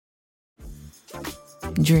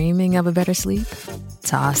Dreaming of a better sleep?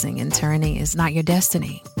 Tossing and turning is not your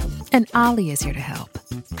destiny. And Ollie is here to help.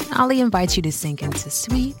 Ollie invites you to sink into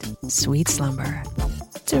sweet, sweet slumber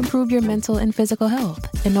to improve your mental and physical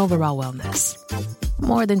health and overall wellness.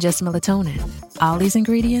 More than just melatonin, Ollie's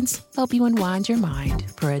ingredients help you unwind your mind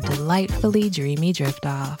for a delightfully dreamy drift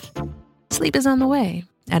off. Sleep is on the way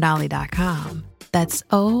at Ollie.com. That's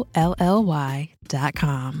OLLY.com.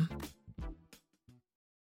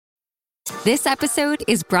 This episode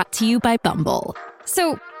is brought to you by Bumble.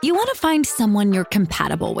 So, you want to find someone you're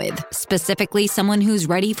compatible with, specifically someone who's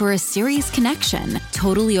ready for a serious connection,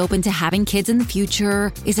 totally open to having kids in the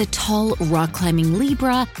future, is a tall, rock-climbing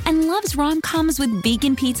Libra, and loves rom-coms with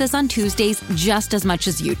vegan pizzas on Tuesdays just as much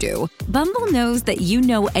as you do. Bumble knows that you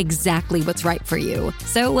know exactly what's right for you.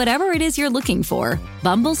 So whatever it is you're looking for,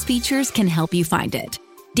 Bumble's features can help you find it.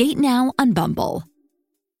 Date now on Bumble.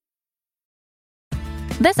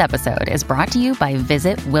 This episode is brought to you by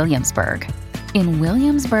Visit Williamsburg. In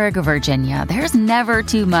Williamsburg, Virginia, there's never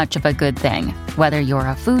too much of a good thing. Whether you're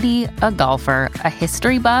a foodie, a golfer, a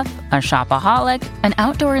history buff, a shopaholic, an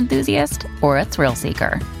outdoor enthusiast, or a thrill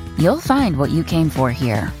seeker, you'll find what you came for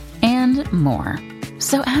here and more.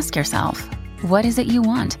 So ask yourself, what is it you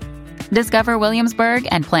want? Discover Williamsburg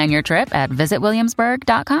and plan your trip at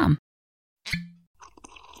visitwilliamsburg.com.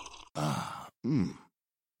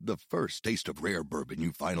 The first taste of rare bourbon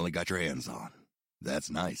you finally got your hands on. That's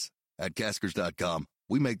nice. At Caskers.com,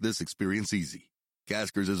 we make this experience easy.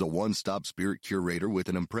 Caskers is a one-stop spirit curator with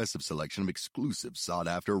an impressive selection of exclusive,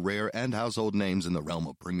 sought-after, rare, and household names in the realm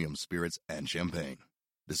of premium spirits and champagne.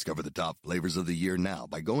 Discover the top flavors of the year now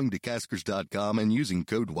by going to Caskers.com and using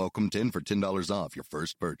code WELCOME10 for $10 off your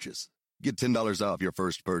first purchase. Get $10 off your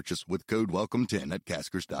first purchase with code WELCOME10 at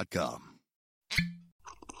Caskers.com.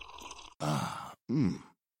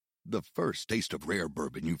 The first taste of rare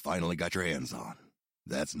bourbon you finally got your hands on.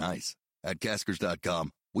 That's nice. At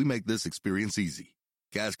Caskers.com, we make this experience easy.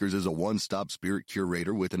 Caskers is a one-stop spirit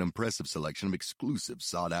curator with an impressive selection of exclusive,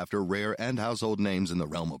 sought-after, rare, and household names in the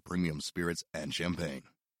realm of premium spirits and champagne.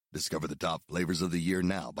 Discover the top flavors of the year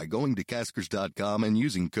now by going to Caskers.com and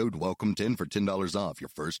using code WELCOME10 for $10 off your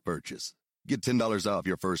first purchase. Get $10 off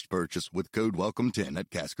your first purchase with code WELCOME10 at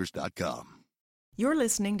Caskers.com. You're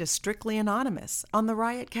listening to Strictly Anonymous on the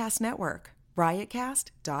Riotcast Network,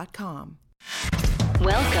 riotcast.com.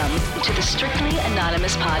 Welcome to the Strictly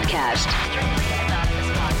Anonymous Podcast.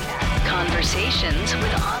 Conversations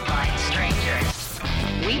with online strangers.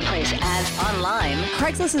 We place ads online.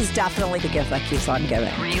 Craigslist is definitely the gift that keeps on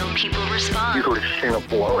giving. Real people respond. You go to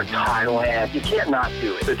Singapore or Thailand, you can't not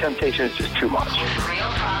do it. The temptation is just too much.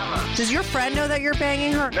 Real problems. Does your friend know that you're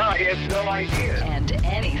banging her? No, he has no idea. And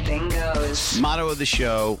anything goes. Motto of the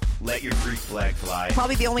show, let your Greek flag fly.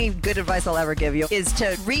 Probably the only good advice I'll ever give you is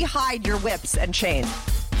to re-hide your whips and chains.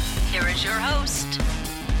 Here is your host,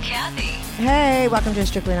 Kathy. Hey, welcome to the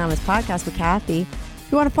Strictly Anonymous Podcast with Kathy.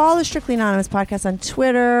 If you want to follow the Strictly Anonymous Podcast on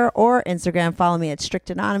Twitter or Instagram, follow me at Strict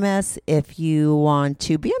Anonymous. If you want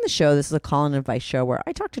to be on the show, this is a call and advice show where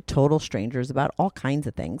I talk to total strangers about all kinds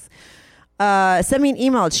of things. Send me an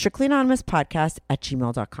email at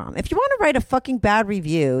strictlyanonymouspodcast@gmail.com. If you want to write a fucking bad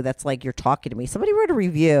review that's like you're talking to me. Somebody wrote a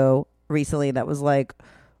review recently that was like,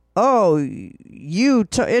 oh, you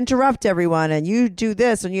interrupt everyone and you do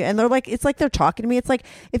this and they're like, it's like they're talking to me. It's like,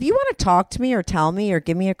 if you want to talk to me or tell me or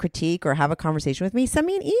give me a critique or have a conversation with me, send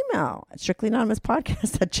me an email at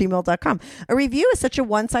strictlyanonymouspodcast@gmail.com. A review is such a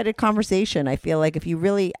one-sided conversation. I feel like if you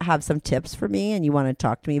really have some tips for me and you want to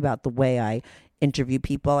talk to me about the way I interview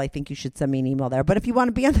people, I think you should send me an email there. But if you want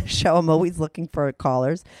to be on the show, I'm always looking for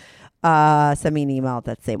callers. Send me an email at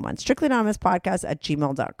that same one,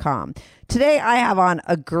 strictlyanonymouspodcast@gmail.com. Today I have on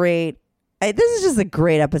this is just a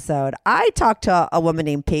great episode. I talked to a woman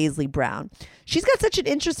named Paisley Brown. She's got such an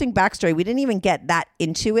interesting backstory. We didn't even get that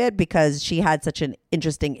into it because she had such an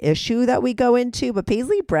interesting issue that we go into. But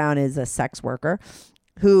Paisley Brown is a sex worker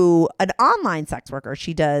an online sex worker.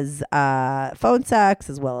 She does phone sex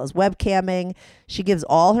as well as webcamming. She gives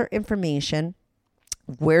all her information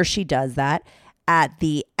where she does that. At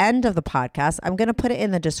the end of the podcast, I'm going to put it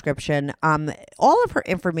in the description. All of her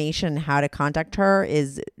information, how to contact her,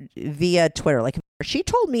 is via Twitter. Like, she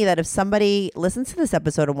told me that if somebody listens to this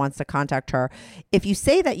episode and wants to contact her, if you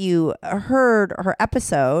say that you heard her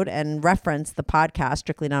episode and reference the podcast,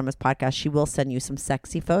 Strictly Anonymous Podcast, she will send you some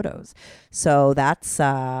sexy photos. So that's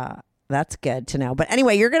That's good to know. But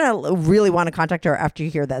anyway, you're going to really want to contact her after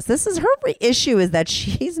you hear this. This is her issue is that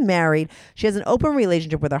she's married. She has an open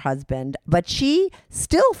relationship with her husband, but she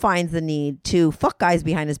still finds the need to fuck guys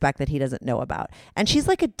behind his back that he doesn't know about. And she's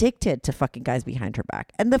like addicted to fucking guys behind her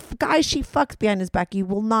back. And the guys she fucks behind his back, you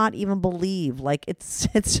will not even believe. Like it's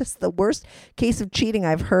just the worst case of cheating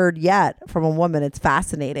I've heard yet from a woman. It's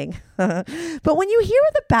fascinating. But when you hear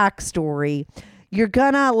the backstory, you're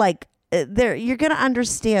gonna you're gonna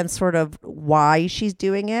understand sort of why she's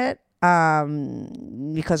doing it,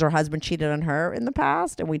 because her husband cheated on her in the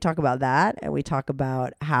past, and we talk about that, and we talk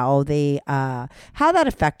about how that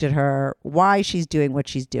affected her, why she's doing what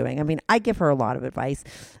she's doing. I mean, I give her a lot of advice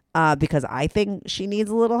because I think she needs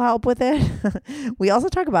a little help with it. We also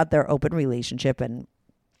talk about their open relationship and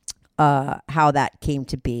how that came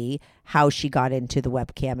to be, how she got into the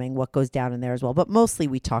webcamming, what goes down in there as well. But mostly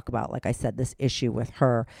we talk about, like I said, this issue with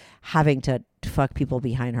her having to fuck people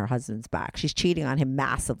behind her husband's back. She's cheating on him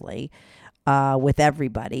massively with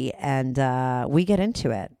everybody. And we get into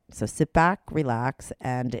it. So sit back, relax,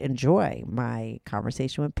 and enjoy my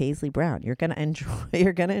conversation with Paisley Brown. You're going to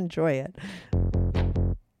enjoy it.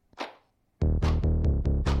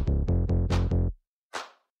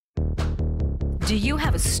 Do you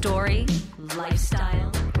have a story,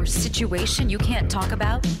 lifestyle, or situation you can't talk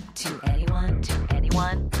about to anyone?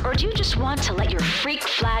 Or do you just want to let your freak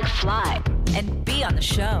flag fly And be on the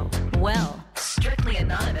show? Well, Strictly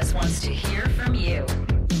Anonymous wants to hear from you.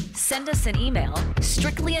 Send us an email,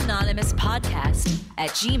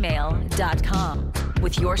 strictlyanonymouspodcast@gmail.com,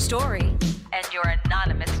 with your story and your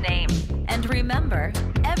anonymous name. And remember,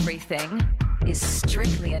 everything is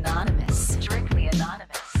strictly anonymous. Strictly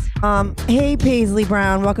anonymous. Hey, Paisley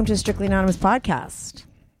Brown. Welcome to Strictly Anonymous Podcast.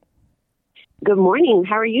 Good morning.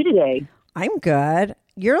 How are you today? I'm good.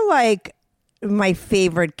 You're like my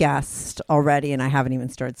favorite guest already, and I haven't even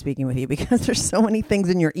started speaking with you because there's so many things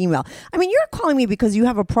in your email. I mean, you're calling me because you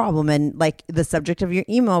have a problem, and like the subject of your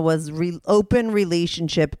email was open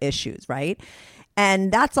relationship issues, right?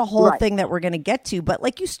 And that's a whole thing that we're going to get to. But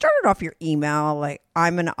like you started off your email, like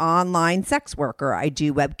I'm an online sex worker. I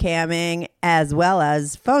do webcamming as well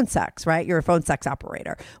as phone sex, right? You're a phone sex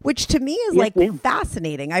operator, which to me is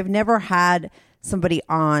fascinating. I've never had somebody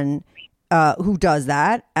on who does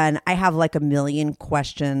that. And I have like a million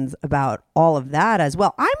questions about all of that as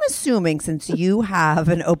well. I'm assuming since you have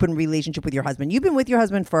an open relationship with your husband, you've been with your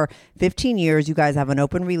husband for 15 years. You guys have an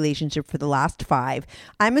open relationship for the last 5.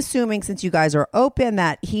 I'm assuming since you guys are open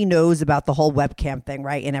that he knows about the whole webcam thing,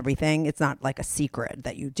 right? And everything. It's not like a secret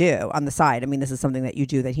that you do on the side. I mean, this is something that you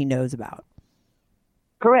do that he knows about.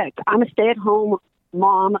 Correct. I'm a stay-at-home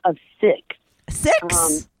mom of 6.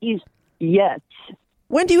 6? Yes.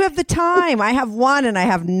 When do you have the time? I have 1 and I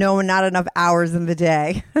have not enough hours in the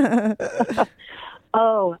day.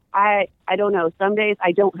 Oh, I don't know. Some days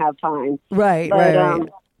I don't have time. Right.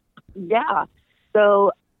 Yeah.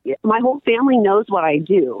 So my whole family knows what I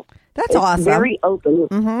do. That's awesome. Very open.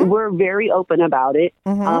 Mm-hmm. We're very open about it.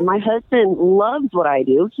 Mm-hmm. My husband loves what I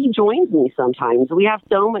do. He joins me sometimes. We have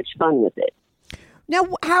so much fun with it. Now,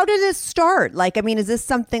 how did this start? Like, I mean, is this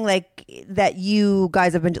something like that you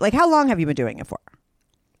guys have been like? How long have you been doing it for?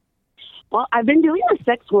 Well, I've been doing the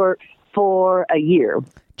sex work for a year.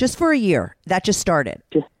 Just for a year? That just started?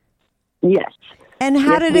 Yes. And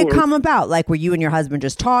how did it come about? Like, were you and your husband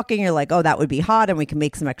just talking? You're like, oh, that would be hot and we can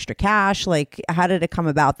make some extra cash. Like, how did it come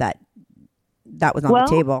about that was on the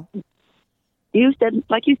table?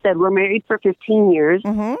 Like you said, we're married for 15 years.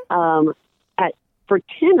 Mm-hmm. For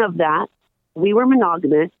 10 of that, we were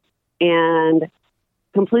monogamous and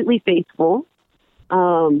completely faithful.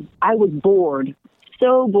 I was bored.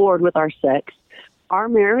 So bored with our sex. Our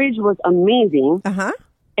marriage was amazing,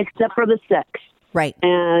 except for the sex. Right.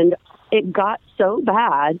 And it got so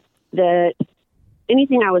bad that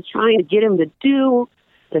anything I was trying to get him to do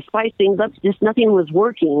to spice things up, just nothing was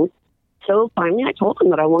working. So finally I told him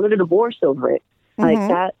that I wanted a divorce over it. Like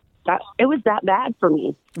that it was that bad for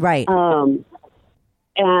me. Right. And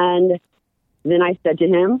then I said to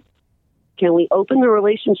him, can we open the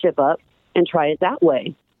relationship up and try it that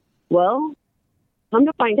way? Well, come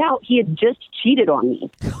to find out, he had just cheated on me.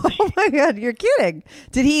 Oh my God, you're kidding.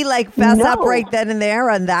 Did he like fess up right then and there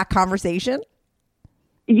on that conversation?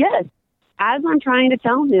 Yes. As I'm trying to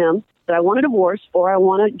tell him that I want a divorce or I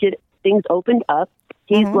want to get things opened up,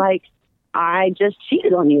 he's like, I just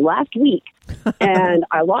cheated on you last week. And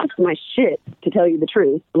I lost my shit, to tell you the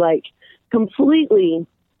truth. Like, completely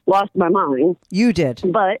lost my mind. You did?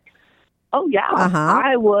 But, oh yeah,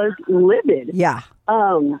 I was livid. Yeah.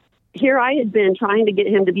 Here I had been trying to get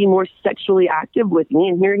him to be more sexually active with me,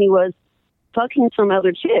 and here he was fucking some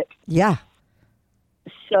other chick. Yeah.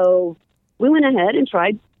 So we went ahead and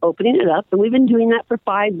tried opening it up, and we've been doing that for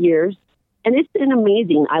 5 years, and it's been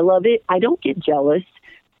amazing. I love it. I don't get jealous.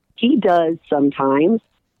 He does sometimes.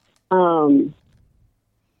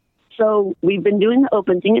 So we've been doing the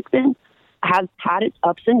open thing. Has had its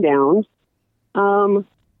ups and downs,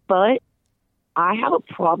 but I have a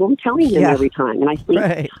problem telling him every time, and I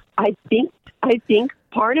think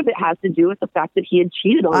part of it has to do with the fact that he had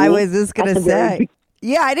cheated on me. I was just gonna say.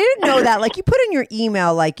 Yeah, I didn't know that. Like, you put in your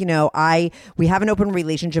email, like, we have an open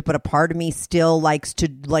relationship, but a part of me still likes to,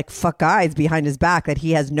 like, fuck guys behind his back that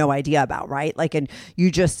he has no idea about, right? Like, and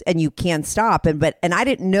you can't stop. And I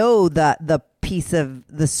didn't know the piece of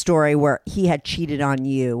the story where he had cheated on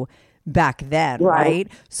you back then, right?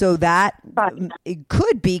 So that it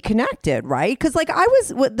could be connected, right? Because like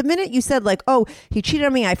the minute you said like, oh, he cheated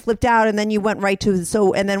on me, I flipped out, and then you went right to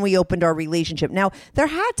and then we opened our relationship. Now there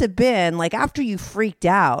had to been like after you freaked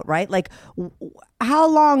out, right? Like how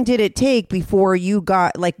long did it take before you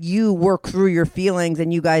got like you worked through your feelings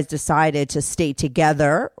and you guys decided to stay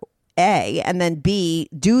together? A, and then B,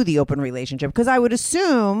 do the open relationship? Because I would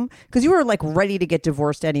assume, because you were like ready to get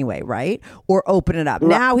divorced anyway, right? Or open it up. Right.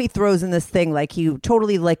 Now he throws in this thing like he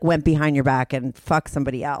totally like went behind your back and fucked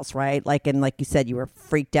somebody else, right? Like, and like you said, you were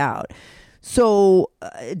freaked out. So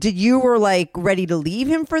did you were like ready to leave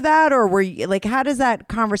him for that? Or were you like, how does that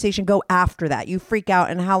conversation go after that? You freak out,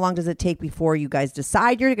 and how long does it take before you guys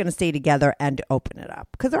decide you're going to stay together and open it up?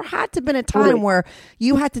 Because there had to have been a time where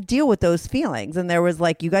you had to deal with those feelings, and there was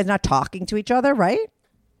like you guys not talking to each other, right?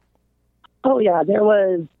 Oh yeah, there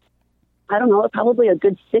was, I don't know, probably a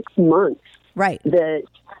good 6 months. Right. That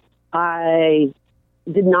I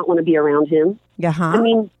did not want to be around him. I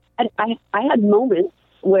mean, I had moments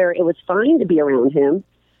where it was fine to be around him,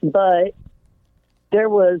 but there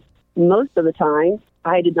was most of the time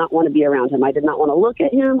I did not want to be around him. I did not want to look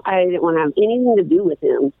at him. I didn't want to have anything to do with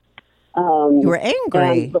him. You were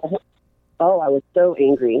angry. I was so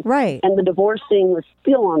angry. Right. And the divorce thing was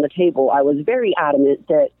still on the table. I was very adamant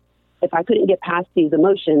that if I couldn't get past these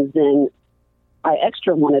emotions, then I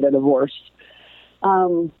extra wanted a divorce.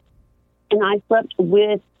 And I slept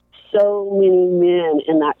with so many men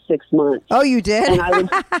in that 6 months. Oh, you did? And I would,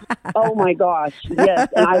 oh my gosh, yes.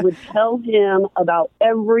 And I would tell him about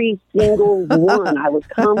every single one. I would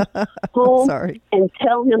come home and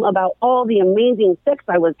tell him about all the amazing sex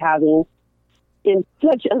I was having in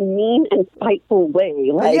such a mean and spiteful way.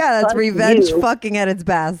 Like, yeah, that's revenge fucking at its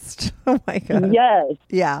best. Oh my God. Yes.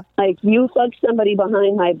 Yeah. Like, you fucked somebody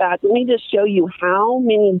behind my back. Let me just show you how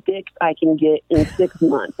many dicks I can get in 6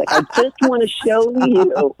 months. Like, I just want to show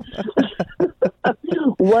you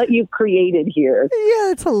what you've created here.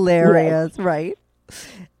 Yeah, it's hilarious. Yes. Right.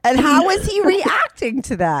 And how was he reacting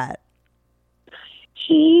to that?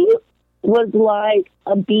 He was like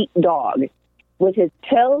a beat dog, with his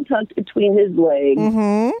tail tucked between his legs,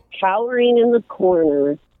 cowering in the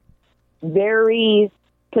corner, very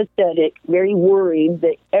pathetic, very worried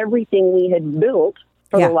that everything we had built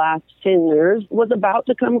for the last 10 years was about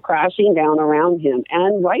to come crashing down around him,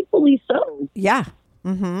 and rightfully so. Yeah.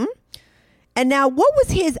 Mm-hmm. And now, what was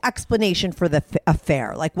his explanation for the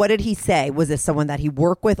affair? Like, what did he say? Was this someone that he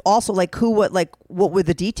worked with? Also, like, what were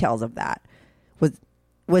the details of that?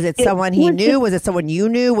 Was it someone he knew? Was it someone you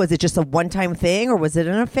knew? Was it just a one-time thing, or was it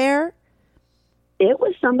an affair? It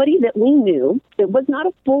was somebody that we knew. It was not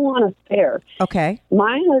a full-on affair. Okay.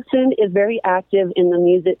 My husband is very active in the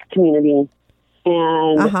music community,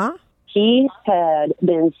 and he had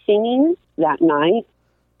been singing that night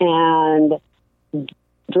and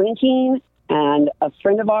drinking, and a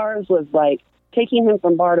friend of ours was, like, taking him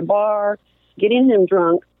from bar to bar, getting him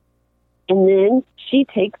drunk. And then she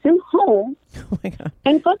takes him home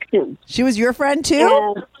and fucks him. She was your friend too?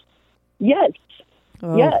 And yes.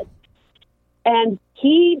 Yes. And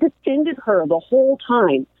he defended her the whole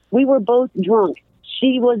time. We were both drunk.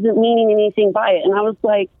 She wasn't meaning anything by it. And I was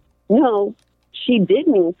like, no, she did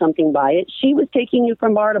mean something by it. She was taking you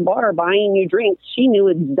from bar to bar, buying you drinks. She knew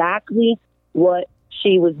exactly what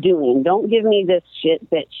she was doing. Don't give me this shit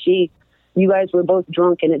that you guys were both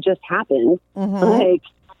drunk and it just happened. Like,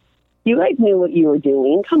 you guys knew what you were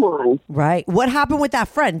doing. Come on. Right. What happened with that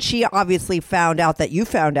friend? She obviously found out that you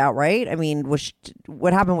found out, right? I mean,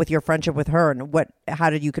 what happened with your friendship with her, and how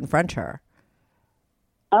did you confront her?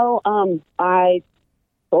 I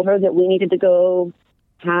told her that we needed to go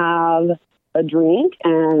have a drink,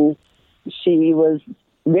 and she was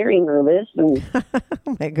very nervous. And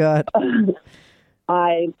oh my God.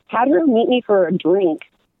 I had her meet me for a drink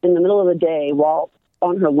in the middle of the day while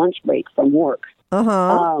on her lunch break from work.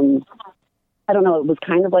 I don't know. It was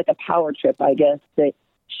kind of like a power trip, I guess, that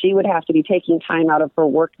she would have to be taking time out of her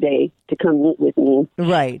work day to come meet with me.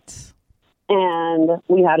 Right. And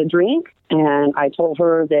we had a drink, and I told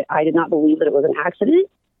her that I did not believe that it was an accident,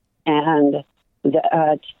 and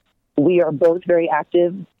that we are both very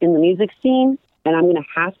active in the music scene, and I'm going to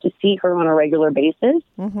have to see her on a regular basis.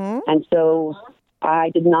 Mm-hmm. And so I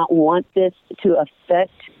did not want this to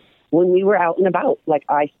affect when we were out and about. Like,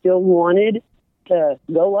 I still wanted to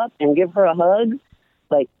go up and give her a hug.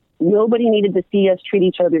 Like, nobody needed to see us treat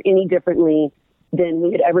each other any differently than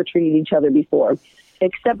we had ever treated each other before,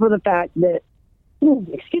 except for the fact that,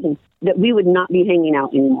 that we would not be hanging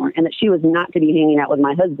out anymore, and that she was not to be hanging out with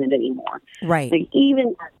my husband anymore. Right. Like,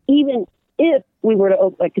 even if we were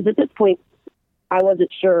to, because at this point, I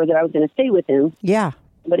wasn't sure that I was going to stay with him. Yeah.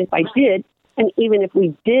 But if I did, and even if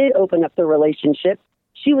we did open up the relationship,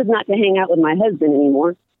 she was not to hang out with my husband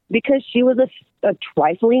anymore because she was a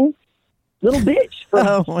trifling little bitch for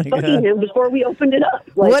fucking him before we opened it up.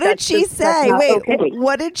 Like, what did she say? Wait, okay.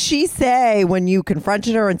 What did she say when you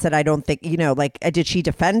confronted her and said, I don't think, did she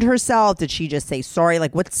defend herself? Did she just say sorry?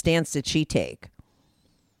 Like, what stance did she take?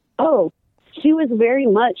 Oh, she was very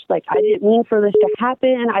much like, I didn't mean for this to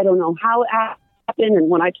happen. I don't know how it happened. And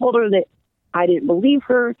when I told her that I didn't believe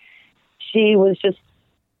her, she was just,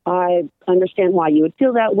 I understand why you would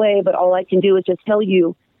feel that way, but all I can do is just tell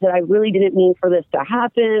you that I really didn't mean for this to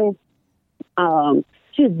happen.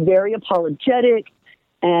 She was very apologetic,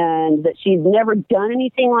 and that she's never done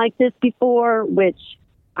anything like this before, which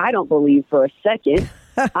I don't believe for a second.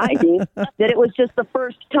 I think that it was just the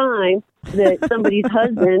first time that somebody's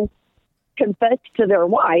husband confessed to their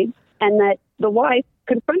wife, and that the wife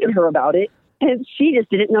confronted her about it, and she just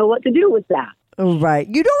didn't know what to do with that. Right.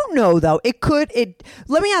 You don't know, though.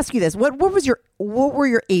 Let me ask you this. What were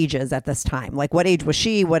your ages at this time? Like, what age was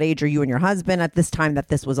she? What age are you and your husband at this time that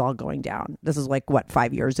this was all going down? This is like,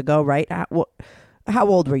 5 years ago, right? How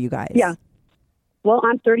old were you guys? Yeah. Well,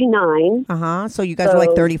 I'm 39. Uh-huh. So you guys were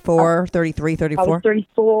like 34, 33, 34? I was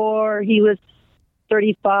 34. He was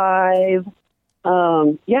 35.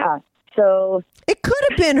 Yeah. So it could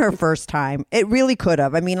have been her first time. It really could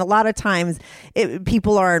have. I mean, a lot of times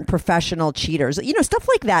people aren't professional cheaters. Stuff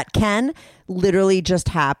like that can literally just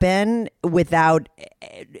happen without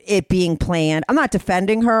it being planned. I'm not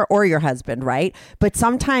defending her or your husband, right? But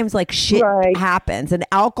sometimes shit happens, and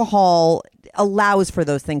alcohol allows for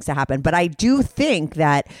those things to happen. But I do think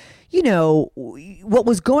that, what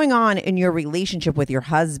was going on in your relationship with your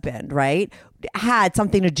husband, right, had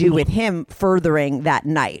something to do with him furthering that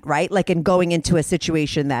night, right? Like, in going into a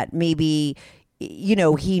situation that maybe,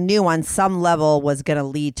 he knew on some level was going to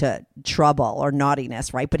lead to trouble or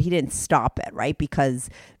naughtiness, right? But he didn't stop it, right? Because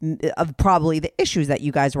of probably the issues that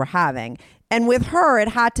you guys were having. And with her, it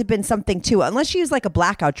had to have been something too, unless she was like a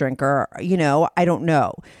blackout drinker, I don't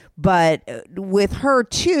know. But with her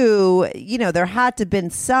too, there had to have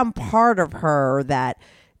been some part of her that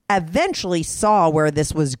eventually saw where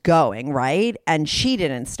this was going, right? And she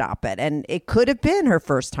didn't stop it. And it could have been her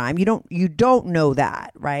first time. You don't know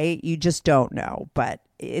that, right? You just don't know. But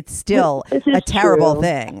it's still a terrible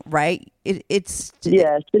thing, right? It's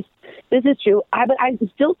yes, this is true. But I'm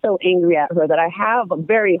still so angry at her that I have a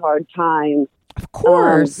very hard time, of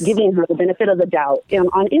course, giving her the benefit of the doubt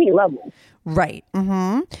on any level. Right.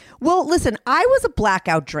 Mm-hmm. Well, listen, I was a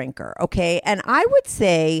blackout drinker, okay? And I would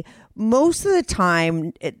say most of the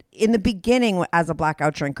time in the beginning as a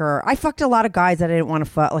blackout drinker, I fucked a lot of guys that I didn't want to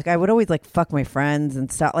fuck. Like, I would always fuck my friends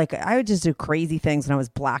and stuff. Like, I would just do crazy things when I was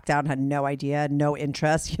blacked out and had no idea, no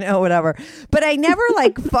interest, whatever. But I never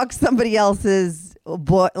fucked somebody else's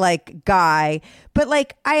guy.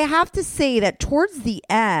 But I have to say that towards the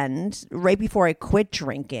end, right before I quit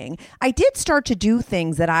drinking, I did start to do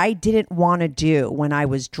things that I didn't want to do when I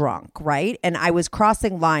was drunk, right? And I was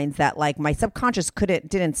crossing lines that my subconscious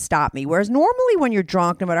didn't stop me. Whereas normally when you're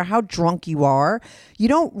drunk, no matter how drunk you are, you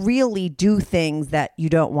don't really do things that you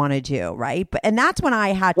don't want to do, right? And that's when I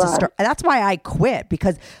had to start. That's why I quit,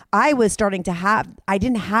 because I was starting to I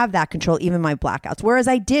didn't have that control, even my blackouts, whereas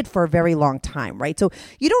I did for a very long time, right? So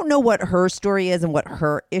you don't know what her story is and what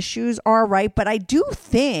her issues are, right? But I do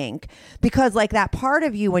think, because that part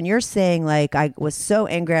of you when you're saying I was so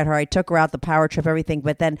angry at her, I took her out the power trip, everything,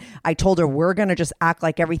 but then I told her we're going to just act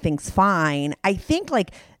like everything's fine. I think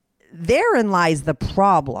therein lies the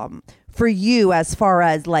problem for you, as far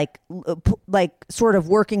as sort of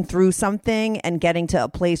working through something and getting to a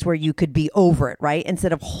place where you could be over it, right?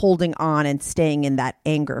 Instead of holding on and staying in that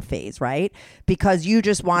anger phase, right? Because you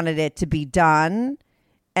just wanted it to be done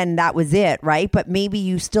and that was it, right? But maybe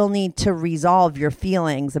you still need to resolve your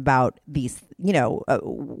feelings about these,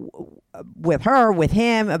 with her, with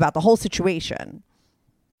him, about the whole situation.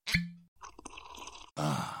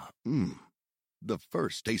 Ah, mmm. The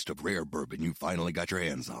first taste of rare bourbon you finally got your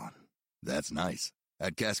hands on. That's nice.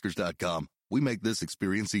 At Caskers.com, we make this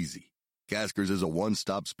experience easy. Caskers is a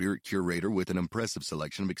one-stop spirit curator with an impressive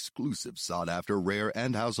selection of exclusive, sought-after, rare,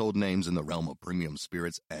 and household names in the realm of premium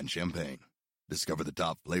spirits and champagne. Discover the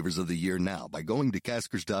top flavors of the year now by going to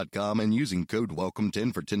Caskers.com and using code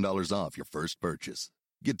WELCOME10 for $10 off your first purchase.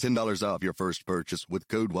 Get $10 off your first purchase with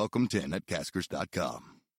code WELCOME10 at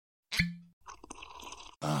Caskers.com.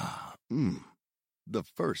 Ah, mmm. The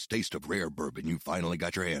first taste of rare bourbon you finally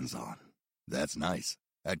got your hands on. That's nice.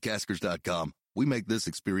 At Caskers.com, we make this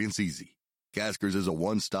experience easy. Caskers is a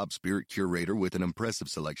one-stop spirit curator with an impressive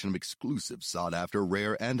selection of exclusive, sought-after,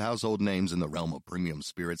 rare, and household names in the realm of premium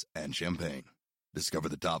spirits and champagne. Discover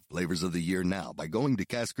the top flavors of the year now by going to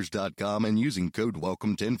Caskers.com and using code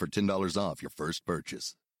WELCOME10 for $10 off your first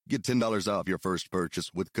purchase. Get $10 off your first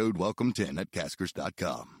purchase with code WELCOME10 at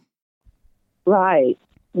Caskers.com. Right.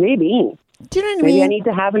 Maybe. Do you know what I Maybe mean? I need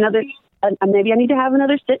to have another. Maybe I need to have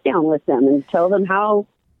another sit down with them and tell them how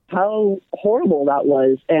horrible that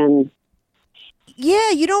was. And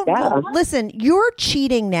yeah, you don't listen. You're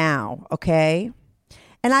cheating now, okay?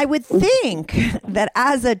 And I would think that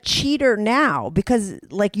as a cheater now, because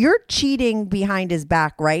like you're cheating behind his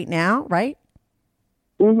back right now, right?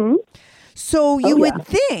 Mm-hmm. So you would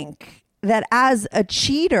think that as a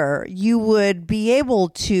cheater, you would be able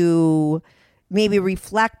to maybe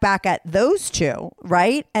reflect back at those two,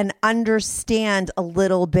 right? And understand a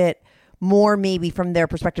little bit more maybe from their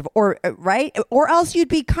perspective, or right? Or else you'd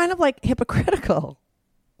be kind of like hypocritical.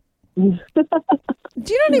 Do you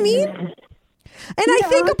know what I mean? And I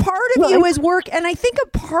think a part of you is I think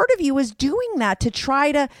a part of you is doing that to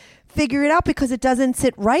try to figure it out because it doesn't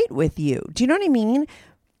sit right with you. Do you know what I mean?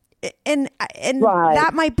 And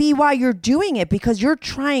that might be why you're doing it, because you're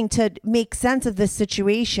trying to make sense of this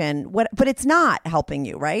situation. But it's not helping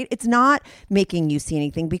you, right? It's not making you see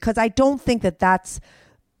anything, because I don't think that that's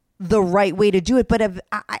the right way to do it. But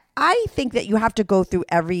I think that you have to go through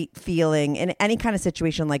every feeling in any kind of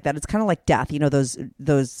situation like that. It's kind of like death, you know,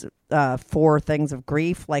 those 4 things of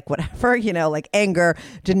grief, like whatever, you know, like anger,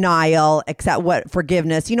 denial,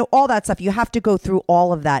 forgiveness, you know, all that stuff. You have to go through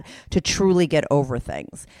all of that to truly get over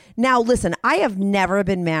things. Now, listen, I have never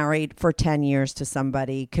been married for 10 years to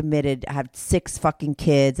somebody, committed, had 6 fucking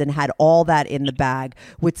kids, and had all that in the bag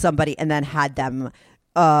with somebody, and then had them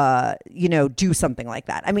do something like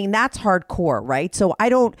that. I mean, that's hardcore, right? So I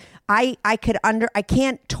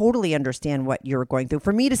can't totally understand what you're going through.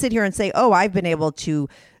 For me to sit here and say, oh, I've been able to,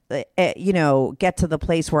 get to the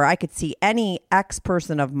place where I could see any ex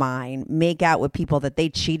person of mine make out with people that they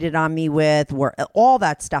cheated on me with, or all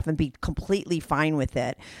that stuff, and be completely fine with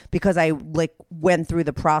it because I went through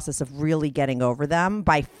the process of really getting over them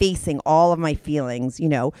by facing all of my feelings, you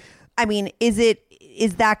know. I mean, is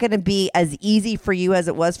that going to be as easy for you as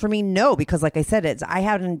it was for me? No, because like I said,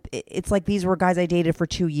 it's like these were guys I dated for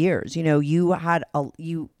 2 years. You know,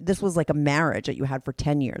 this was like a marriage that you had for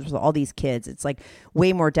 10 years with all these kids. It's like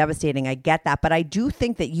way more devastating. I get that. But I do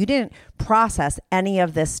think that you didn't process any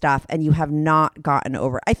of this stuff and you have not gotten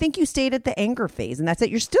over it. I think you stayed at the anger phase, and that's it.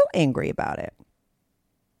 You're still angry about it.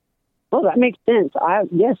 Well, that makes sense.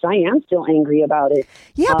 Yes, I am still angry about it.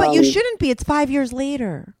 Yeah, but you shouldn't be. It's 5 years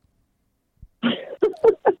later.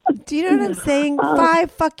 Do you know what I'm saying?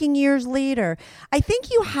 5 fucking years later. I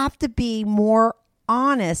think you have to be more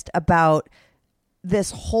honest about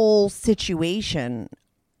this whole situation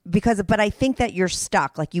but I think that you're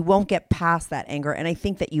stuck. Like, you won't get past that anger. And I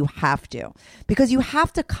think that you have to, because you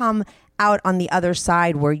have to come out on the other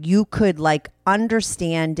side where you could like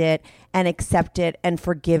understand it and accept it and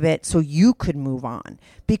forgive it so you could move on.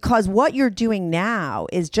 Because what you're doing now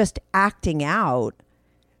is just acting out,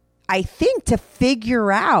 I think, to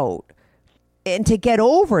figure out and to get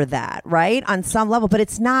over that, right? On some level, but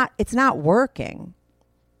it's not working.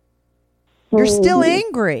 You're still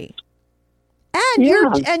angry.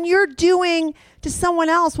 And you're doing to someone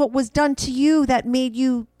else what was done to you that made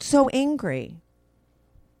you so angry.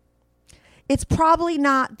 It's probably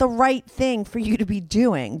not the right thing for you to be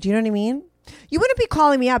doing. Do you know what I mean? You wouldn't be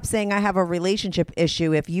calling me up saying I have a relationship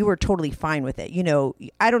issue if you were totally fine with it. You know,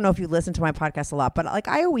 I don't know if you listen to my podcast a lot, but like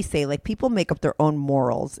I always say, like, people make up their own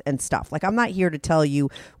morals and stuff. Like, I'm not here to tell you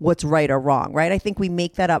what's right or wrong, right? I think we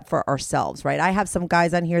make that up for ourselves, right? I have some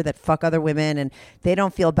guys on here that fuck other women and they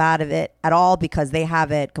don't feel bad of it at all because they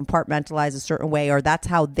have it compartmentalized a certain way, or that's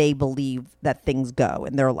how they believe that things go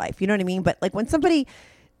in their life. You know what I mean? But like when somebody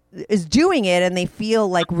is doing it and they feel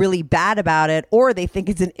like really bad about it, or they think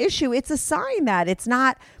it's an issue, it's a sign that it's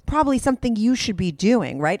not probably something you should be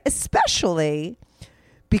doing, right? Especially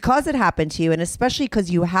because it happened to you, and especially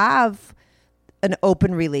because you have an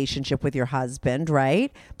open relationship with your husband,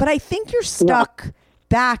 right? But I think you're stuck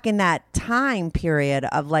back in that time period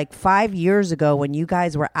of like 5 years ago when you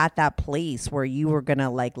guys were at that place where you were going to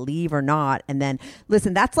like leave or not. And then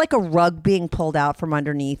listen, that's like a rug being pulled out from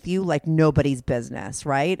underneath you, like nobody's business,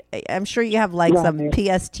 right? I'm sure you have like some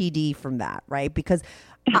PSTD from that, right? Because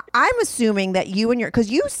I'm assuming that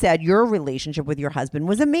because you said your relationship with your husband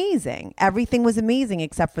was amazing. Everything was amazing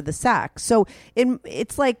except for the sex. So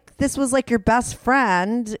it's like this was like your best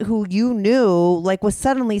friend who you knew like was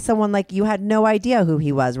suddenly someone like you had no idea who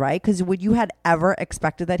he was, right? Because would you had ever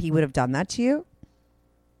expected that he would have done that to you?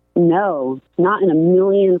 No, not in a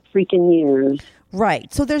million freaking years.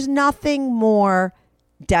 Right. So there's nothing more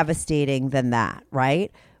devastating than that,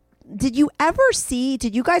 right? Did you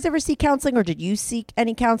guys ever see counseling, or did you seek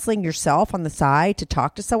any counseling yourself on the side to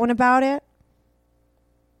talk to someone about it?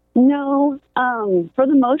 No, for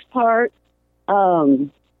the most part,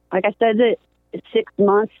 like I said, that 6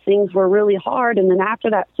 months things were really hard, and then after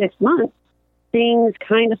that 6 months, things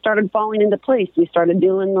kind of started falling into place. We started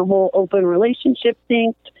doing the whole open relationship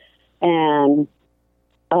thing, and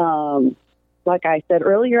like I said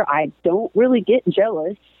earlier, I don't really get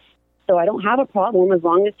jealous. So I don't have a problem as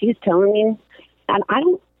long as he's telling me. And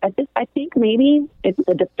I think maybe it's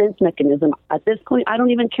a defense mechanism. At this point, I don't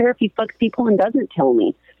even care if he fucks people and doesn't tell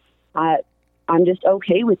me. I'm just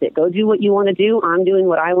okay with it. Go do what you want to do. I'm doing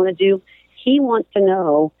what I want to do. He wants to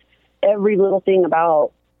know every little thing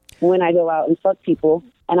about when I go out and fuck people.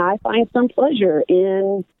 And I find some pleasure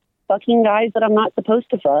in fucking guys that I'm not supposed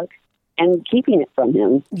to fuck and keeping it from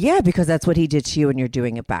him. Yeah, because that's what he did to you and you're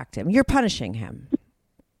doing it back to him. You're punishing him.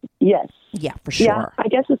 Yes. Yeah, for sure. Yeah, I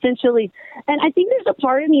guess essentially. And I think there's a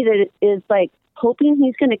part of me that is like hoping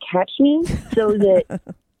he's going to catch me so that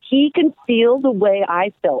he can feel the way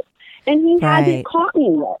I felt. And he hasn't caught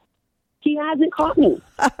me yet. He hasn't caught me.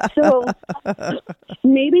 So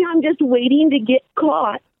maybe I'm just waiting to get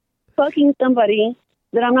caught fucking somebody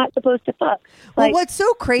that I'm not supposed to fuck. Well, what's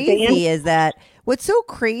so crazy is that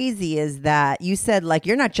you said like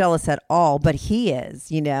you're not jealous at all, but he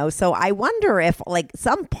is, you know? So I wonder if like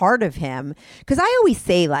some part of him, because I always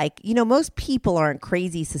say like, you know, most people aren't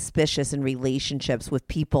crazy suspicious in relationships with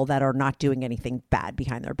people that are not doing anything bad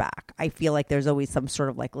behind their back. I feel like there's always some sort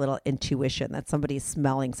of like little intuition that somebody's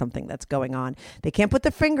smelling something that's going on. They can't put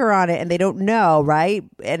the finger on it and they don't know, right?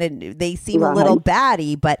 And they seem a little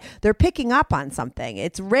batty, but they're picking up on something.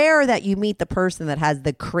 It's rare that you meet the person that has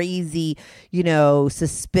the crazy, you know,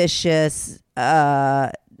 suspicious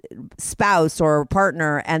spouse or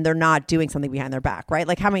partner and they're not doing something behind their back, right?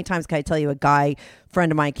 Like how many times can I tell you a guy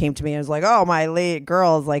friend of mine came to me and was like, oh, my late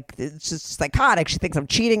girl is like, it's just psychotic. She thinks I'm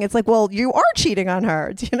cheating. It's like, well, you are cheating on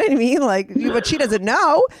her. Do you know what I mean? Like, but she doesn't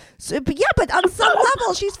know. So, but on some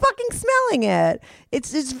level, she's fucking smelling it.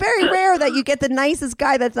 It's very rare that you get the nicest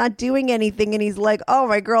guy that's not doing anything and he's like, oh,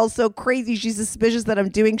 my girl's so crazy. She's suspicious that I'm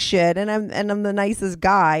doing shit and I'm the nicest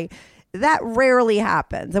guy. That rarely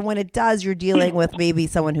happens. And when it does, you're dealing with maybe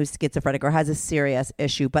someone who's schizophrenic or has a serious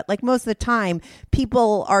issue. But like most of the time,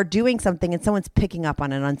 people are doing something and someone's picking up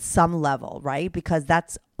on it on some level, right? Because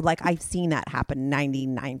that's like, I've seen that happen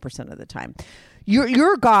 99% of the time.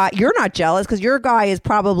 Your guy, you're not jealous because your guy has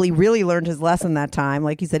probably really learned his lesson that time.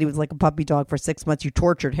 Like you said, he was like a puppy dog for 6 months. You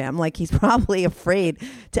tortured him. Like he's probably afraid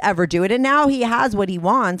to ever do it. And now he has what he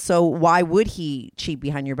wants. So why would he cheat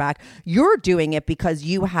behind your back? You're doing it because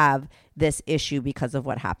you have this issue because of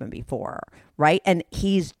what happened before, right? And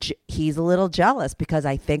he's a little jealous because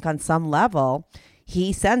I think on some level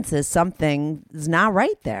he senses something is not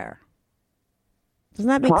right there. Doesn't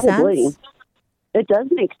that make sense? It does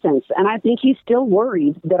make sense. And I think he's still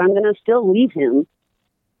worried that I'm going to still leave him.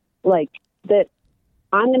 Like, that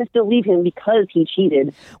I'm going to still leave him because he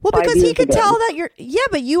cheated. Well, because he could tell that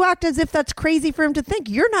but you act as if that's crazy for him to think.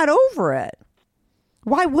 You're not over it.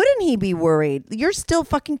 Why wouldn't he be worried? You're still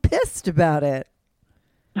fucking pissed about it.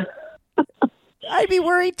 I'd be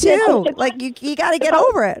worried too. Like, you got to get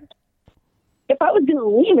over it. If I was going to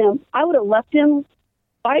leave him, I would have left him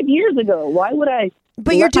 5 years ago. Why would I?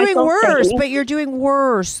 But you're doing worse. But you're doing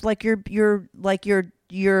worse. Like you're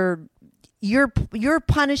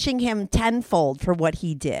punishing him tenfold for what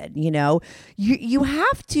he did. You know, you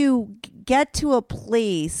have to get to a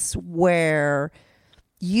place where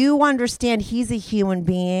you understand he's a human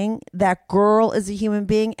being. That girl is a human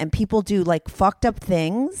being, and people do like fucked up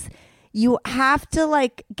things. You have to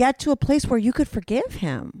like get to a place where you could forgive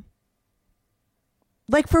him,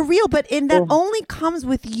 like for real. But that only comes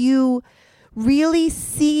with you really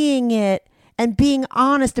seeing it and being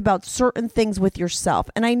honest about certain things with yourself.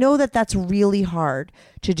 And I know that that's really hard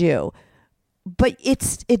to do, but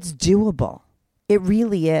it's doable. It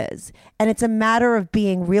really is. And it's a matter of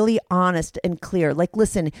being really honest and clear. Like,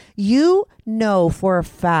 listen, you know for a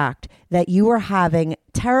fact that you were having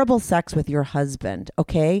terrible sex with your husband,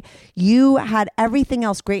 okay? You had everything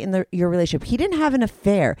else great in your relationship. He didn't have an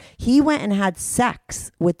affair. He went and had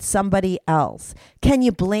sex with somebody else. Can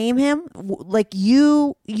you blame him? Like,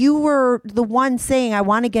 you were the one saying, I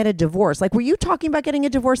want to get a divorce. Like, were you talking about getting a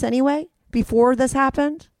divorce anyway before this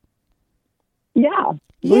happened? Yeah.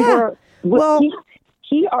 Yeah. Well,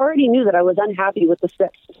 he already knew that I was unhappy with the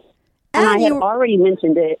sex. And I had already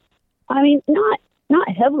mentioned it. I mean, not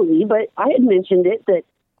heavily, but I had mentioned it, that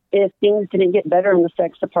if things didn't get better in the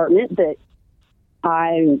sex department, that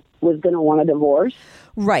I was going to want a divorce.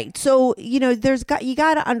 Right. So, you know, you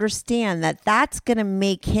got to understand that that's going to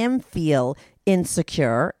make him feel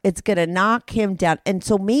insecure. It's going to knock him down. And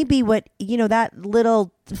so maybe what, you know, that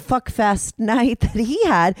little fuckfest night that he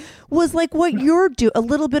had was like what you're doing, a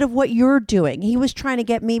little bit of what you're doing. He was trying to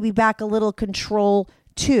get maybe back a little control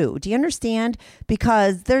too. Do you understand?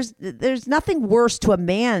 Because there's nothing worse to a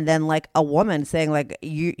man than like a woman saying like,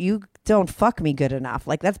 you don't fuck me good enough.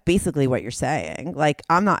 Like, that's basically what you're saying. Like,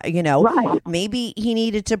 I'm not, you know, right. Maybe he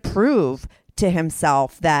needed to prove to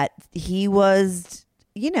himself that he was,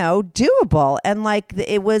 you know, doable, and like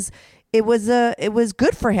it was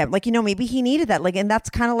good for him. Like, you know, maybe he needed that. Like, and that's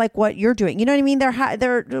kind of like what you're doing. You know what I mean?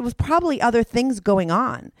 There was probably other things going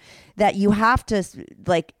on that you have to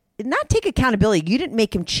like not take accountability. You didn't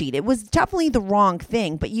make him cheat. It was definitely the wrong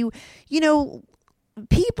thing. But you know,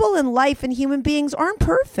 people in life and human beings aren't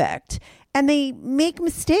perfect, and they make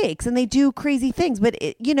mistakes and they do crazy things. But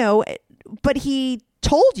but he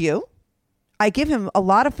told you. I give him a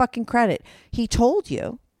lot of fucking credit. He told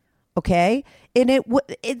you, okay? And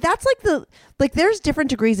that's like there's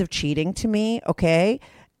different degrees of cheating to me, okay?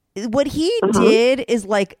 What he did is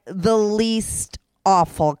like the least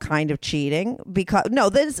awful kind of cheating, because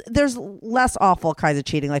there's less awful kinds of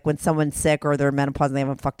cheating, like when someone's sick or they're menopause and they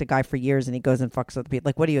haven't fucked a guy for years and he goes and fucks other people.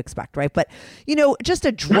 Like, what do you expect, right? But you know, just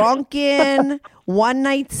a drunken one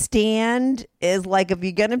night stand is like, if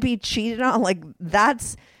you're gonna be cheated on, like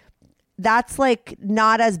that's like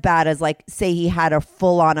not as bad as like, say he had a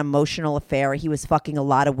full on emotional affair. He was fucking a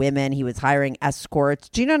lot of women. He was hiring escorts.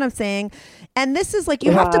 Do you know what I'm saying? And this is like,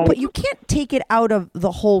 you have to you can't take it out of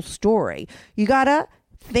the whole story. You got to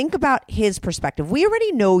think about his perspective. We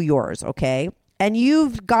already know yours. Okay. And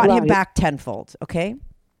you've got him back tenfold. Okay.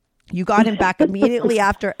 You got him back immediately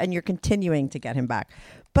after, and you're continuing to get him back.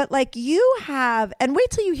 But like you have, and wait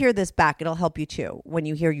till you hear this back. It'll help you too. When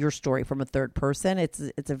you hear your story from a third person, it's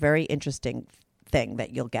a very interesting thing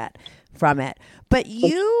that you'll get from it. But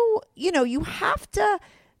you have to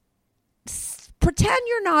pretend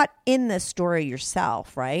you're not in this story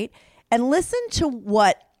yourself, right? And listen to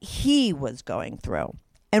what he was going through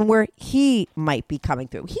and where he might be coming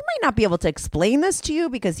through. He might not be able to explain this to you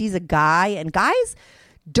because he's a guy, and guys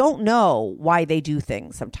don't know why they do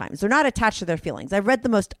things sometimes. They're not attached to their feelings. I read the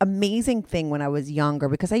most amazing thing when I was younger,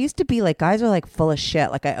 because I used to be like, guys are like full of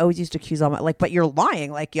shit. Like, I always used to accuse all my, like, but you're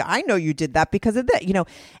lying. Like, yeah, I know you did that because of that, you know.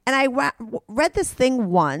 And I read this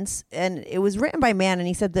thing once, and it was written by a man, and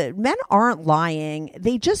he said that men aren't lying.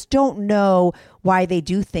 They just don't know why they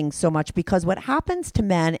do things so much, because what happens to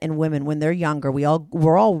men and women when they're younger,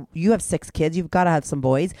 you have 6 kids, you've got to have some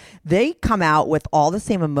boys. They come out with all the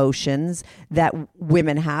same emotions that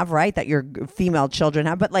women have, right? That your female children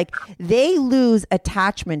have, but like they lose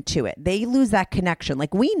attachment to it. They lose that connection.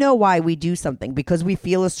 Like, we know why we do something, because we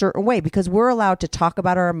feel a certain way, because we're allowed to talk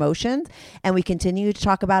about our emotions, and we continue to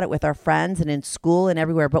talk about it with our friends and in school and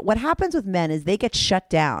everywhere. But what happens with men is they get shut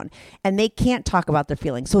down and they can't talk about their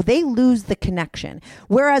feelings. So they lose the connection.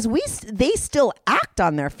 Whereas they still act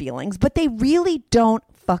on their feelings, but they really don't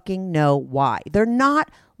fucking know why. They're not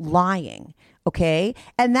lying. Okay.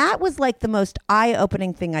 And that was like the most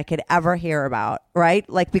eye-opening thing I could ever hear about, right?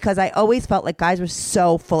 Like, because I always felt like guys were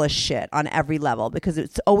so full of shit on every level, because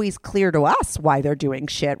it's always clear to us why they're doing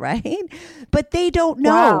shit, right? But they don't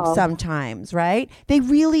know sometimes, right? They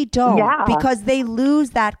really don't, because they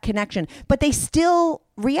lose that connection, but they still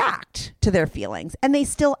react to their feelings and they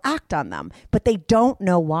still act on them, but they don't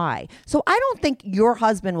know why. So I don't think your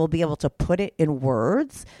husband will be able to put it in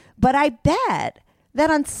words, but I bet that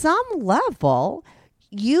on some level,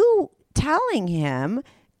 you telling him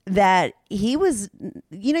that he was,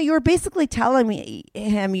 you know, you were basically telling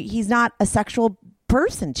him he's not a sexual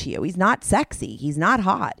person to you. He's not sexy. He's not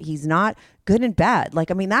hot. He's not good in bed.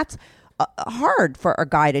 Like, I mean, that's hard for a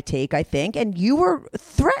guy to take, I think. And you were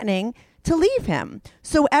threatening to leave him.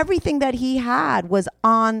 So everything that he had was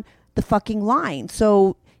on the fucking line.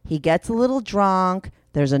 So he gets a little drunk.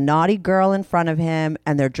 There's a naughty girl in front of him,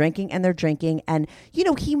 and they're drinking and they're drinking. And, you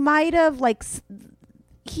know, he might have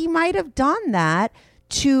done that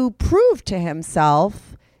to prove to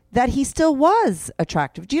himself that he still was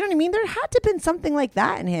attractive. Do you know what I mean? There had to have been something like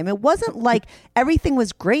that in him. It wasn't like everything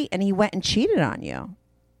was great and he went and cheated on you.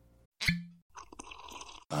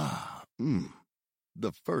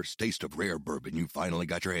 The first taste of rare bourbon you finally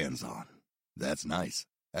got your hands on. That's nice.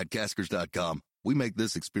 At Caskers.com, we make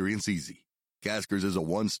this experience easy. Caskers is a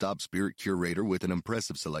one-stop spirit curator with an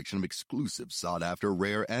impressive selection of exclusive, sought-after,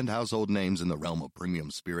 rare, and household names in the realm of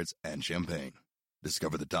premium spirits and champagne.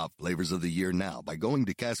 Discover the top flavors of the year now by going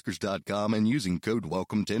to Caskers.com and using code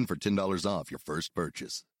WELCOME10 for $10 off your first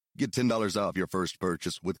purchase. Get $10 off your first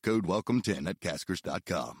purchase with code WELCOME10 at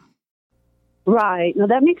Caskers.com. Right. No,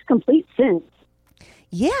 that makes complete sense.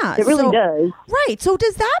 Yeah. It really does. Right. So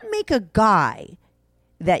does that make a guy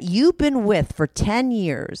that you've been with for 10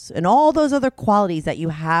 years and all those other qualities that you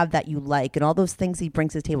have that you like and all those things he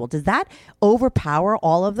brings to the table, does that overpower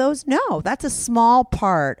all of those? No, that's a small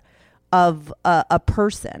part of a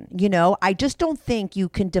person. You know, I just don't think you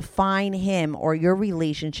can define him or your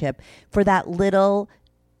relationship for that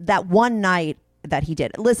one night that he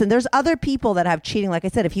did. Listen, there's other people that have cheating. Like I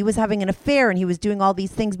said, if he was having an affair and he was doing all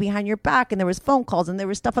these things behind your back and there was phone calls and there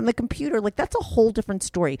was stuff on the computer, like that's a whole different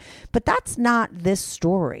story. But that's not this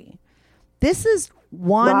story. This is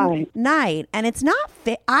one night, and it's not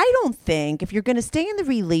fair. I don't think if you're going to stay in the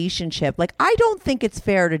relationship, like I don't think it's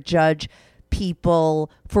fair to judge people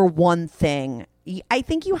for one thing. I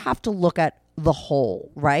think you have to look at the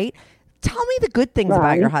whole, right? Tell me the good things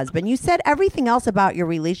about your husband. You said everything else about your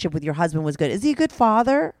relationship with your husband was good. Is he a good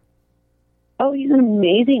father? Oh, he's an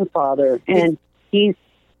amazing father, and he's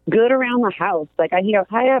good around the house. Like I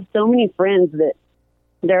have so many friends that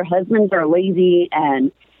their husbands are lazy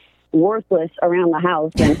and worthless around the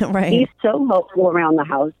house, and he's so helpful around the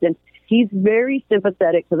house, and he's very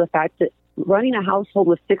sympathetic to the fact that running a household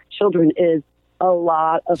with 6 children is a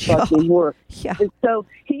lot of fucking work. Yeah. And so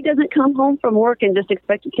he doesn't come home from work and just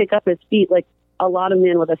expect to kick up his feet like a lot of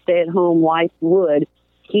men with a stay-at-home wife would.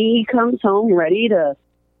 He comes home ready to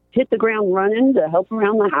hit the ground running, to help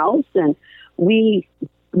around the house, and we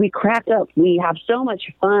crack up. We have so much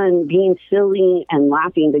fun being silly and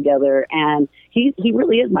laughing together, and he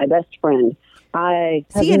really is my best friend. Is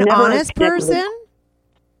he an honest person?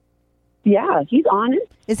 Yeah, he's honest.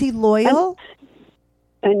 Is he loyal?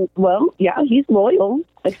 And well, yeah, he's loyal,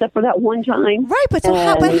 except for that one time. Right, but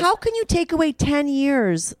how can you take away 10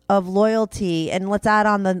 years of loyalty and let's add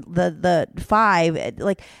on the 5?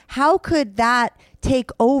 Like, how could that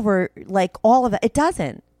take over like all of that? It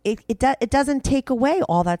doesn't. It doesn't take away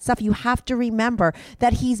all that stuff. You have to remember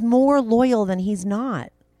that he's more loyal than he's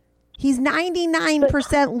not. He's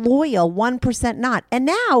 99% loyal, 1% not. And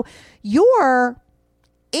now you're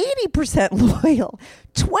 80% loyal,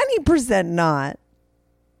 20% not.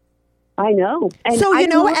 I know. And so you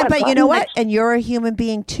know what? But you know what? And you're a human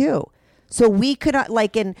being too. So we could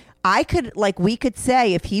we could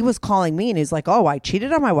say if he was calling me and he's like, "Oh, I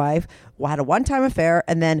cheated on my wife, had a one-time affair,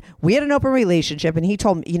 and then we had an open relationship," and he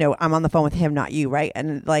told me, you know, I'm on the phone with him, not you, right?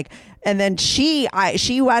 And then she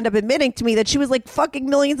wound up admitting to me that she was like fucking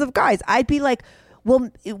millions of guys. I'd be like,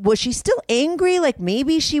 well, was she still angry? Like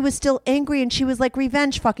maybe she was still angry and she was like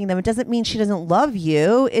revenge fucking them. It doesn't mean she doesn't love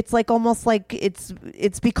you. It's like almost like it's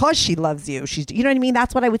because she loves you. You know what I mean?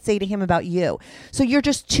 That's what I would say to him about you. So you're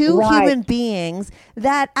just two human beings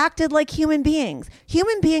that acted like human beings.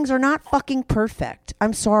 Human beings are not fucking perfect.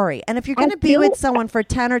 I'm sorry. And if you're going to be with someone for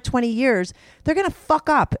 10 or 20 years, they're going to fuck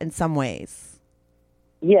up in some ways.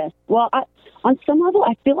 Yes. Well, on some level,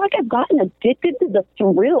 I feel like I've gotten addicted to the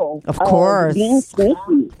thrill of course. Being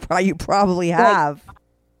sneaky. You probably have.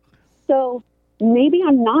 So maybe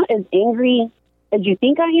I'm not as angry as you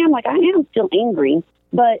think I am. Like, I am still angry.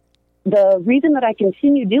 But the reason that I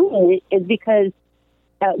continue doing it is because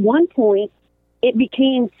at one point, it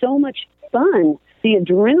became so much fun. The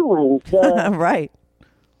adrenaline. Right.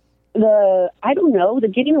 I don't know, the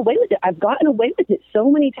getting away with it. I've gotten away with it so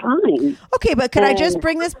many times. Okay, but could I just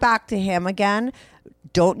bring this back to him again?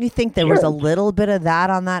 Don't you think there was a little bit of that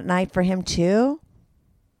on that night for him too?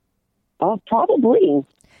 Probably.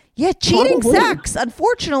 Yeah, cheating sex,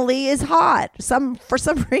 unfortunately, is hot. For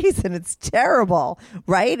some reason, it's terrible,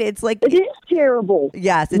 right? It's like it is terrible.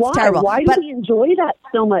 Yes, it's terrible. Why do we enjoy that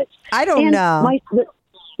so much? I don't know.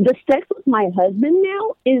 The sex with my husband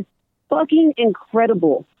now is fucking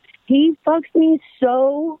incredible. He fucks me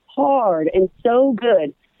so hard and so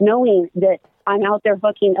good, knowing that I'm out there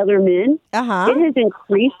fucking other men. It has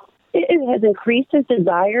increased. It has increased his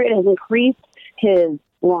desire. It has increased his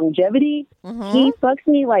longevity. Mm-hmm. He fucks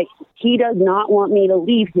me like he does not want me to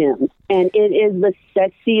leave him. And it is the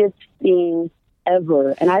sexiest thing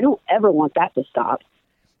ever. And I don't ever want that to stop.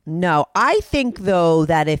 No, I think, though,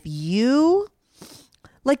 that if you...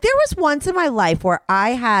 Like, there was once in my life where I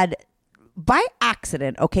had, by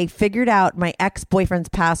accident, figured out my ex-boyfriend's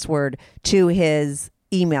password to his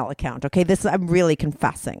email account. Okay, I'm really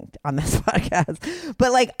confessing on this podcast,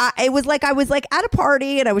 but I was at a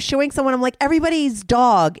party and I was showing someone. I'm like, everybody's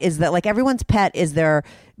dog is that, like, everyone's pet is their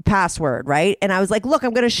password, right? And I was like, look,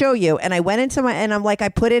 I'm going to show you. And I went into and I'm like, I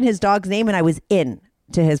put in his dog's name and I was in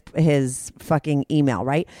to his fucking email,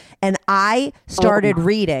 right? And I started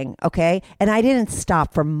reading, okay? And I didn't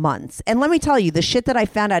stop for months. And let me tell you, the shit that I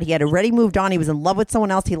found out, he had already moved on. He was in love with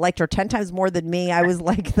someone else. He liked her 10 times more than me. I was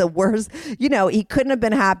like the worst. He couldn't have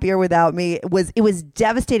been happier without me. It was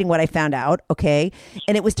devastating what I found out, okay?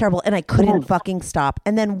 And it was terrible. And I couldn't fucking stop.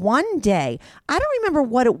 And then one day, I don't remember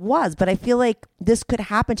what it was, but I feel like this could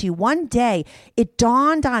happen to you. One day, it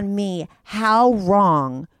dawned on me how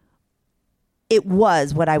wrong it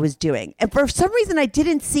was what I was doing. And for some reason I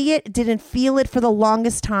didn't see it, didn't feel it for the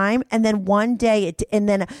longest time. And then one day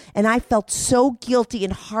and I felt so guilty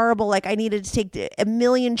and horrible. Like I needed to take a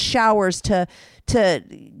million showers to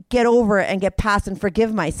get over it and get past and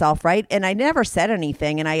forgive myself. Right. And I never said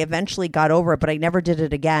anything and I eventually got over it, but I never did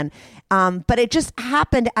it again. But it just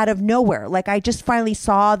happened out of nowhere. Like I just finally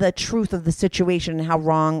saw the truth of the situation and how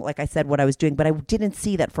wrong, like I said, what I was doing, but I didn't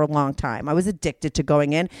see that for a long time. I was addicted to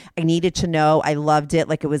going in. I needed to know. I loved it.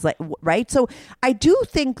 Like it was like, right. So I do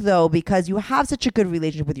think though, because you have such a good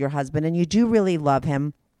relationship with your husband and you do really love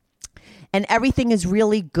him, and everything is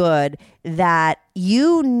really good, that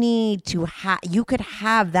you need to you could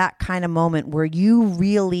have that kind of moment where you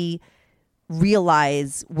really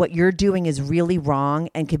realize what you're doing is really wrong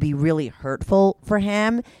and could be really hurtful for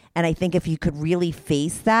him. And I think if you could really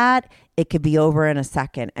face that, it could be over in a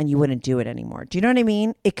second and you wouldn't do it anymore. Do you know what I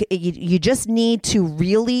mean? You just need to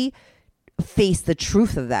really face the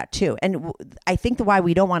truth of that too. And I think why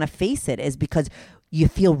we don't want to face it is because you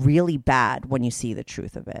feel really bad when you see the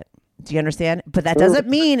truth of it. Do you understand? But that doesn't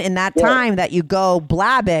mean in that time that you go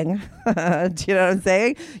blabbing. Do you know what I'm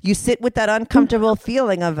saying? You sit with that uncomfortable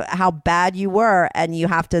feeling of how bad you were and you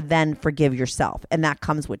have to then forgive yourself. And that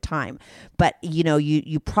comes with time. But,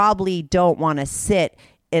 you probably don't want to sit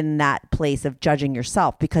in that place of judging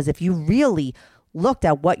yourself, because if you really looked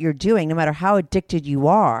at what you're doing, no matter how addicted you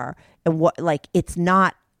are and what, like, it's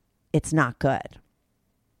not good.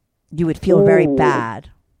 You would feel very bad.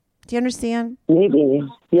 Do you understand? Maybe.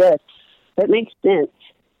 Yes. That makes sense.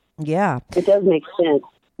 Yeah. It does make sense.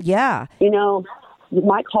 Yeah.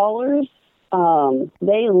 My callers,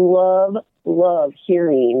 they love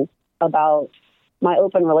hearing about my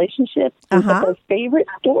open relationship. But their favorite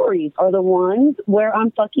stories are the ones where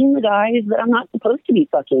I'm fucking the guys that I'm not supposed to be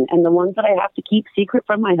fucking, and the ones that I have to keep secret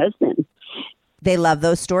from my husband. They love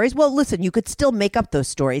those stories. Well, listen, you could still make up those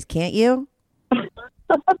stories, can't you?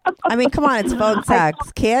 I mean, come on, it's phone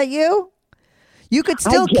sex. Can't you? You could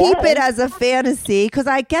still keep it as a fantasy, because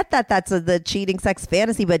I get that that's the cheating sex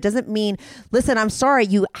fantasy, but it doesn't mean, listen, I'm sorry,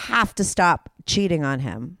 you have to stop cheating on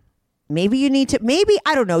him. Maybe you need to,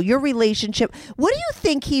 I don't know, your relationship. What do you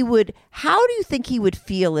think how do you think he would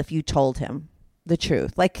feel if you told him the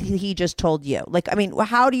truth? Like he just told you. Like, I mean,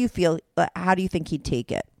 how do you feel? How do you think he'd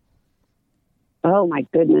take it? Oh my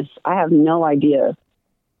goodness. I have no idea.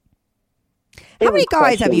 How many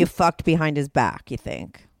guys have you fucked behind his back, you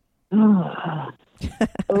think? Oh,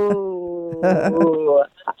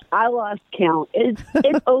 I lost count. It's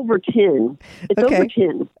over 10. It's over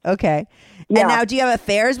 10. Okay. Yeah. And now, do you have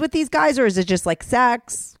affairs with these guys, or is it just like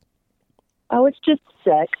sex? Oh, it's just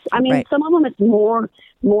sex. I mean, some of them it's more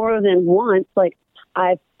than once. Like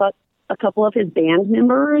I fucked a couple of his band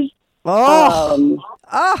members. Oh.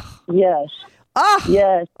 Yes. Oh.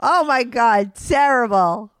 Yes. Oh my God!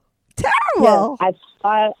 Terrible. Terrible. Yes,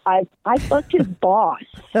 I fucked his boss.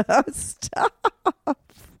 Stop. Oh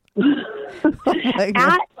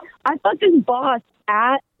I fucked his boss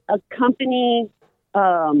at a company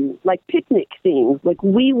like picnic thing. Like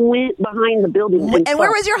we went behind the building. And where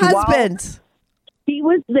was your husband? He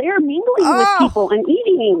was there mingling with people and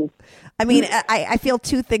eating. I mean, I feel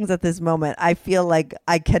two things at this moment. I feel like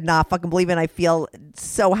I cannot fucking believe it. And I feel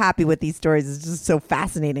so happy with these stories. It's just so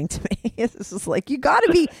fascinating to me. It's just like, you got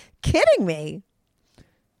to be kidding me.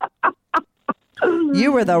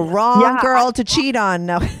 You were the wrong girl to cheat on.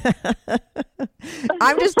 No.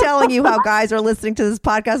 I'm just telling you how guys are listening to this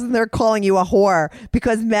podcast and they're calling you a whore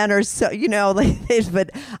because men are so, like this.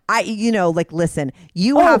 But listen,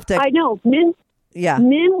 you have to. I know. Yeah.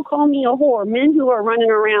 Men will call me a whore. Men who are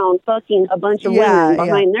running around fucking a bunch of women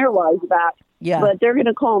behind their wives' back. Yeah. But they're going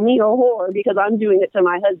to call me a whore because I'm doing it to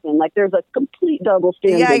my husband. Like, there's a complete double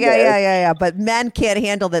standard Yeah. But men can't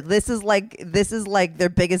handle that. This is like their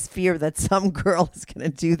biggest fear, that some girl is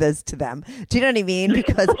going to do this to them. Do you know what I mean?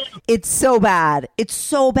 Because it's so bad. It's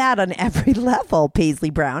so bad on every level,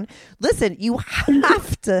 Paisley Brown. Listen, you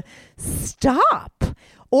have to stop.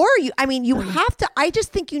 Or you have to, I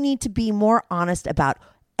just think you need to be more honest about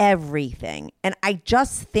everything. And I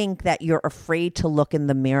just think that you're afraid to look in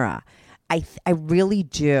the mirror. I really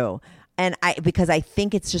do. And because I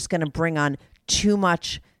think it's just going to bring on too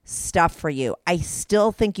much stuff for you. I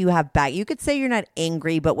still think you have you could say you're not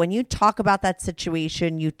angry, but when you talk about that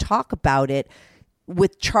situation, you talk about it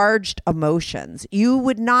with charged emotions. You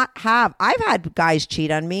would not have, I've had guys cheat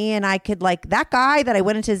on me, and I could, like, that guy that I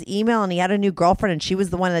went into his email and he had a new girlfriend, and she was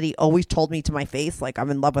the one that he always told me to my face, like, I'm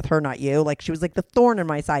in love with her, not you. Like, she was like the thorn in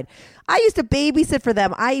my side. I used to babysit for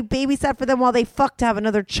them. I babysat for them while they fucked to have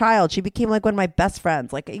another child. She became like one of my best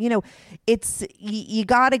friends. Like, it's, you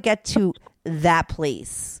got to get to that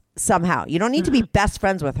place somehow. You don't need to be best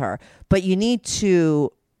friends with her, but you need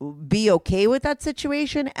to be okay with that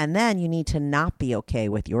situation, and then you need to not be okay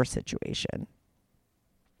with your situation,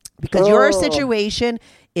 because your situation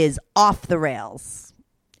is off the rails,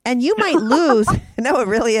 and you might lose. No, it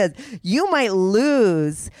really is. You might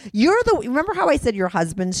lose. Remember how I said your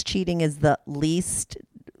husband's cheating is the least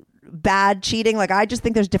bad cheating? Like, I just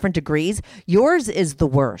think there's different degrees. Yours is the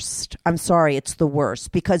worst. I'm sorry, it's the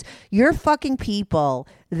worst, because you're fucking people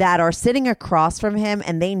that are sitting across from him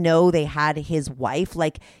and they know they had his wife.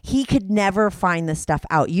 Like, he could never find this stuff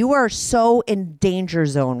out. You are so in danger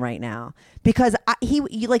zone right now, because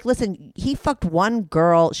listen, he fucked one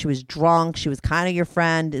girl. She was drunk. She was kind of your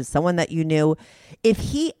friend, is someone that you knew. If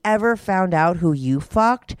he ever found out who you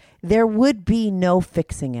fucked, there would be no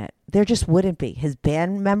fixing it. There just wouldn't be. His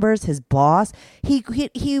band members, his boss, it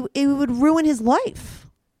would ruin his life.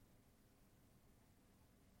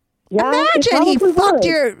 Yeah, imagine he fucked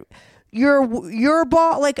your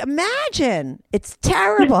boss. Like, imagine. It's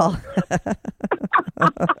terrible.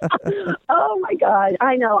 Oh my God.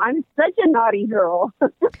 I know. I'm such a naughty girl.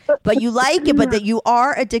 But you like it, but that you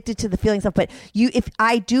are addicted to the feelings of, but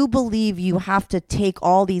I do believe you have to take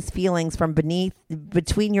all these feelings from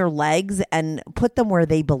between your legs and put them where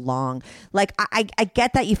they belong. Like, I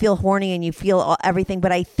get that you feel horny and you feel everything,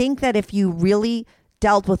 but I think that if you really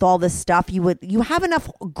dealt with all this stuff, you have enough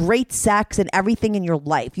great sex and everything in your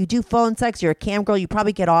life. You do phone sex, you're a cam girl, you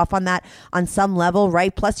probably get off on that on some level,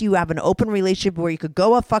 right? Plus you have an open relationship where you could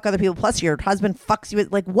go and fuck other people, plus your husband fucks you.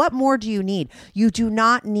 Like, what more do you need? You do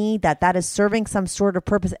not need that. That is serving some sort of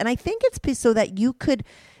purpose. And I think it's so that you could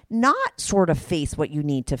not sort of face what you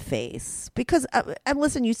need to face. Because, and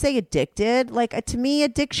listen, you say addicted. Like, to me,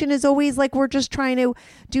 addiction is always like we're just trying to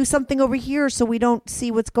do something over here so we don't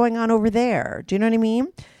see what's going on over there. Do you know what I mean?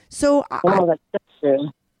 So, that's true.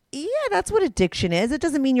 Yeah, that's what addiction is. It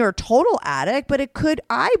doesn't mean you're a total addict, but it could,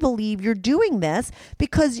 I believe you're doing this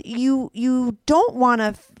because you don't want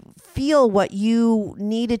to feel what you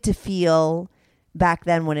needed to feel back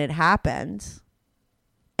then when it happened.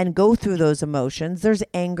 And go through those emotions. There's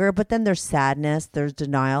anger, but then there's sadness, there's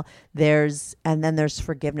denial, and then there's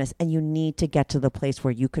forgiveness. And you need to get to the place where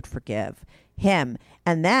you could forgive him.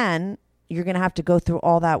 And then you're going to have to go through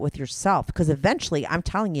all that with yourself, because eventually, I'm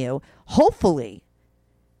telling you, hopefully,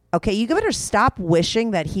 okay, you better stop wishing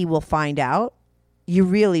that he will find out. You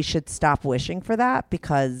really should stop wishing for that,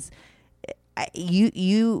 because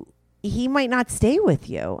he might not stay with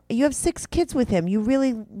you. You have 6 kids with him. You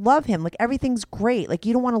really love him. Like, everything's great. Like,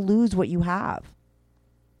 you don't want to lose what you have.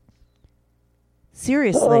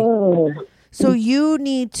 Seriously. Oh. So you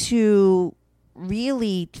need to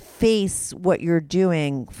really face what you're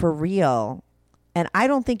doing for real. And I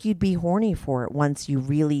don't think you'd be horny for it once you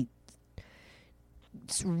really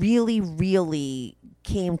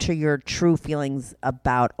came to your true feelings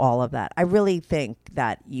about all of that. I really think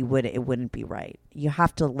that it wouldn't be right. You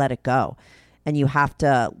have to let it go, and you have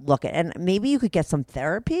to look at, and maybe you could get some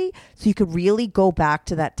therapy so you could really go back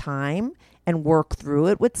to that time and work through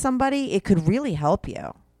it with somebody. It could really help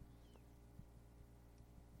you.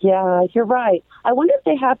 Yeah, you're right. I wonder if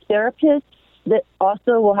they have therapists that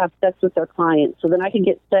also will have sex with their clients, so then I can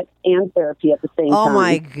get sex and therapy at the same time. Oh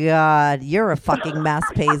my God, you're a fucking mess,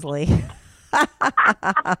 Paisley.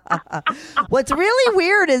 What's really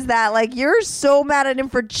weird is that, like, you're so mad at him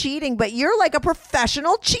for cheating, but you're like a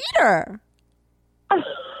professional cheater.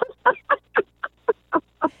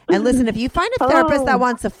 And listen, if you find a therapist that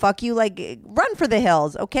wants to fuck you, like, run for the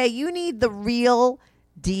hills, okay? You need the real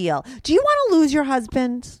deal. Do you want to lose your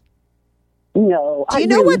husband? No. Do you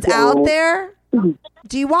know what's out there?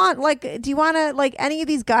 Do you want to like any of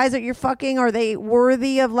these guys that you're fucking? Are they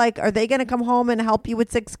worthy of like? Are they going to come home and help you with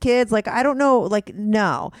 6 kids? Like, I don't know. Like,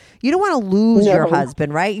 no, you don't want to lose your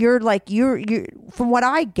husband, right? You're from what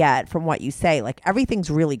I get from what you say, like everything's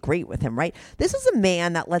really great with him, right? This is a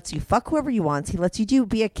man that lets you fuck whoever you want. He lets you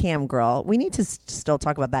be a cam girl. We need to still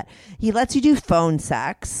talk about that. He lets you do phone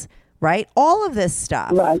sex, right? All of this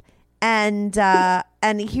stuff, right?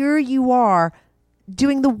 And here you are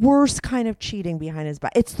doing the worst kind of cheating behind his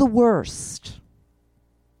back. It's the worst.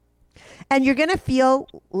 And you're going to feel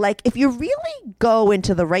like, if you really go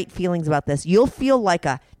into the right feelings about this, you'll feel like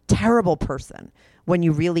a terrible person when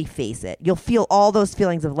you really face it. You'll feel all those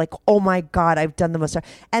feelings of like, oh my God, I've done the most.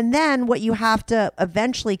 And then what you have to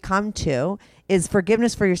eventually come to is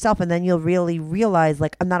forgiveness for yourself. And then you'll really realize,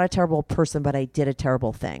 like, I'm not a terrible person, but I did a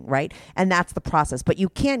terrible thing, right? And that's the process. But you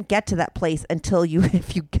can't get to that place until you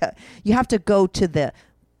have to go to the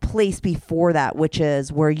place before that, which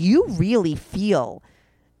is where you really feel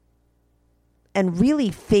and really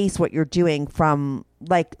face what you're doing from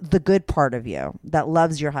like the good part of you that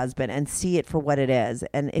loves your husband and see it for what it is.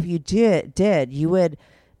 And if you did, you would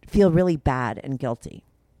feel really bad and guilty.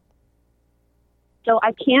 So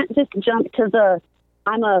I can't just jump to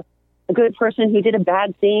I'm a good person who did a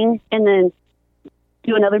bad thing and then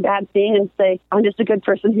do another bad thing and say, I'm just a good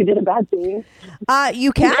person who did a bad thing.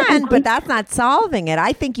 You can, but that's not solving it.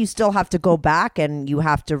 I think you still have to go back and you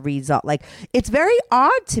have to resolve. Like, it's very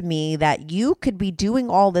odd to me that you could be doing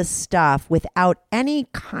all this stuff without any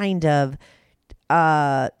kind of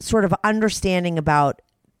sort of understanding about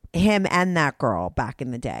him and that girl back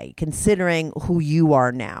in the day, considering who you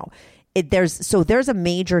are now. There's a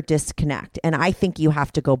major disconnect, and I think you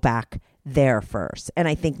have to go back there first. And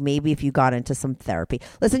I think maybe if you got into some therapy,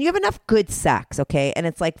 listen, you have enough good sex, okay? And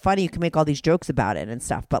it's like funny, you can make all these jokes about it and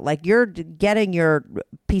stuff, but like you're getting your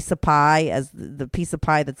piece of pie as the piece of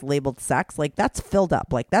pie that's labeled sex, like that's filled up,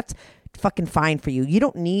 like that's fucking fine for you. You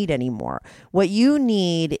don't need any more. What you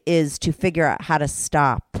need is to figure out how to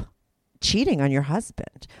stop cheating on your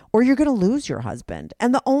husband, or you're going to lose your husband.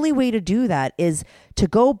 And the only way to do that is to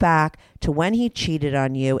go back to when he cheated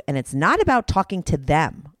on you. And it's not about talking to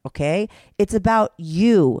them, okay? It's about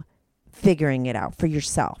you figuring it out for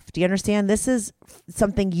yourself. Do you understand? This is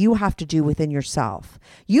something you have to do within yourself.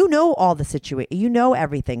 You know all the situation. You know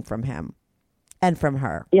everything from him and from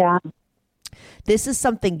her. Yeah. This is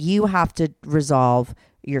something you have to resolve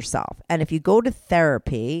yourself. And if you go to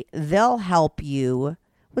therapy, they'll help you.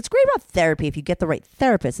 What's great about therapy, if you get the right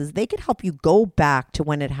therapist, is they can help you go back to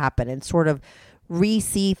when it happened and sort of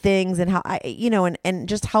re-see things and how and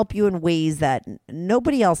just help you in ways that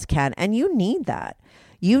nobody else can. And you need that.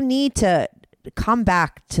 You need to come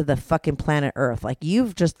back to the fucking planet Earth. Like,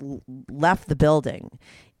 you've just left the building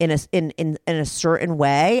in a certain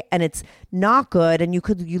way, and it's not good. And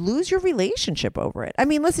you lose your relationship over it. I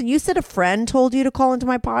mean, listen, you said a friend told you to call into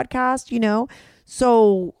my podcast,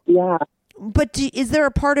 so yeah. But is there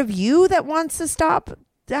a part of you that wants to stop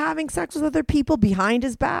having sex with other people behind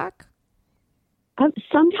his back?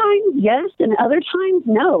 Sometimes yes, and other times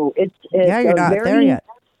no. It's you're not there yet.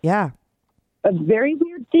 Yeah, a very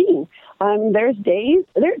weird thing. There's days,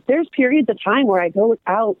 there's periods of time where I go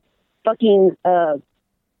without fucking an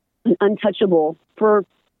untouchable for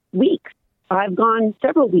weeks. I've gone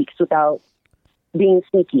several weeks without being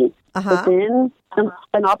sneaky. But then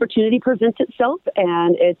an opportunity presents itself,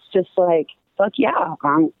 and it's just like, fuck yeah,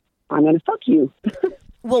 I'm going to fuck you.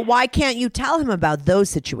 Well, why can't you tell him about those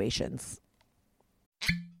situations?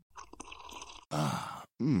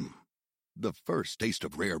 The first taste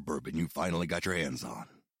of rare bourbon you finally got your hands on.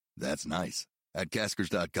 That's nice. At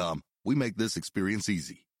Caskers.com, we make this experience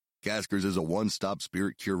easy. Caskers is a one-stop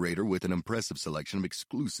spirit curator with an impressive selection of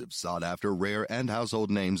exclusive, sought-after, rare, and household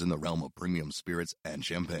names in the realm of premium spirits and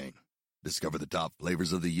champagne. Discover the top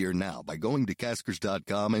flavors of the year now by going to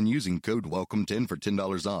Caskers.com and using code WELCOME10 for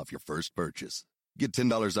 $10 off your first purchase. Get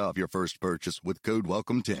 $10 off your first purchase with code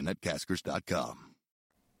WELCOME10 at Caskers.com.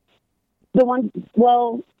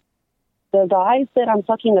 The guys that I'm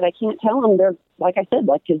fucking that I can't tell them, they're, like I said,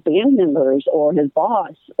 like his band members or his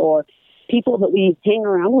boss or people that we hang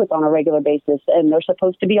around with on a regular basis, and they're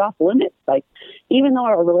supposed to be off limits. Like, even though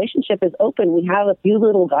our relationship is open, we have a few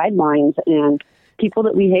little guidelines, and people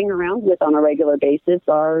that we hang around with on a regular basis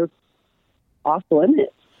are off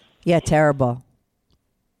limits. Yeah, terrible.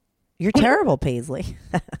 You're terrible, Paisley.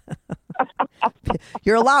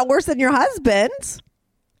 You're a lot worse than your husband.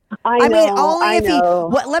 I mean, only I if know.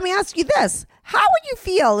 Let me ask you this. How would you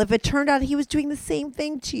feel if it turned out he was doing the same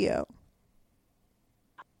thing to you?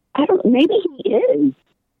 Maybe he is.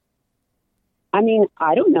 I mean,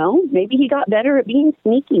 I don't know. Maybe he got better at being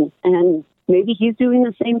sneaky, and maybe he's doing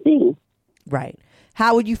the same thing. Right.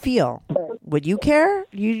 How would you feel? Would you care?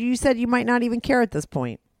 You said you might not even care at this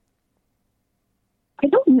point. I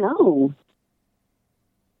don't know.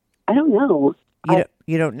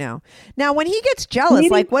 You don't know. Now, when he gets jealous, Maybe.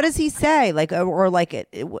 like, what does he say? Like, or like,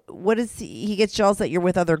 what is he gets jealous that you're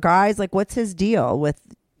with other guys? Like, what's his deal with,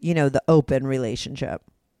 the open relationship?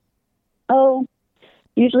 Oh,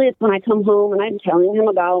 usually it's when I come home and I'm telling him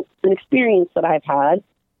about an experience that I've had.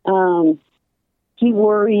 He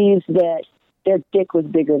worries that their dick was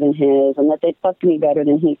bigger than his and that they fucked me better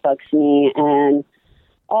than he fucks me. And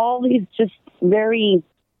all these just very,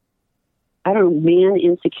 I don't know, man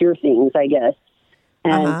insecure things, I guess.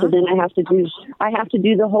 And so then I have to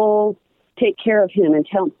do the whole take care of him and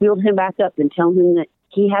build him back up and tell him that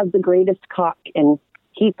he has the greatest cock and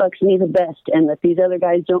he fucks me the best and that these other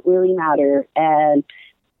guys don't really matter. And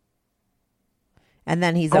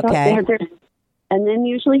then he's okay. And then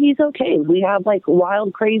usually he's okay. We have like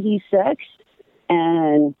wild, crazy sex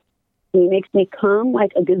and he makes me come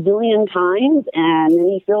like a gazillion times and then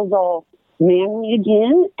he feels all manly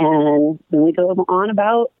again. And then we go on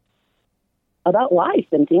about life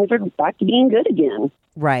and things are back to being good again.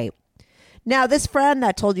 Right. Now, this friend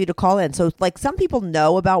that told you to call in, so like some people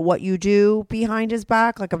know about what you do behind his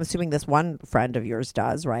back. Like I'm assuming this one friend of yours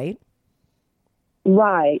does, right?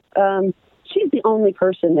 Right. She's the only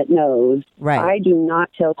person that knows. Right. I do not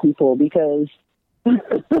tell people because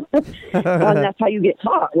that's how you get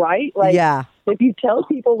caught, right? Like, yeah. If you tell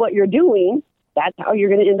people what you're doing, that's how you're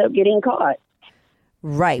going to end up getting caught.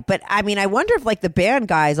 Right. But I mean, I wonder if like the band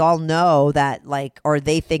guys all know that, like, or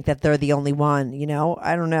they think that they're the only one,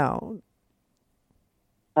 I don't know.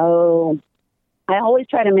 Oh, I always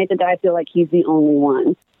try to make the guy feel like he's the only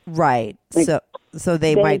one. Right. Like, so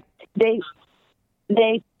they might.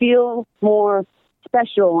 They feel more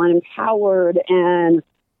special and empowered and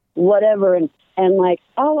whatever. And like,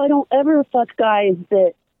 oh, I don't ever fuck guys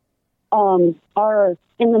that are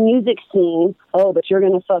in the music scene. Oh, but you're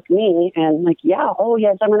going to fuck me. And like, yeah, oh,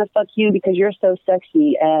 yes, I'm going to fuck you because you're so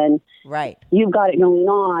sexy. And right. You've got it going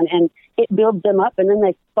on. And it builds them up. And then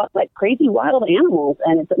they fuck like crazy wild animals.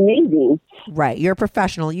 And it's amazing. Right. You're a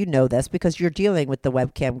professional. You know this because you're dealing with the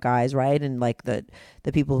webcam guys, right? And like the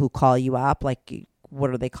people who call you up, like, what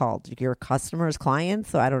are they called? Your customers, clients?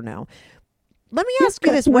 So I don't know. Let me ask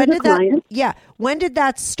you this. When did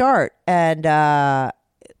that start? And how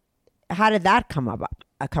did that come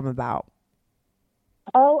about?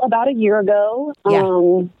 Oh, about a year ago.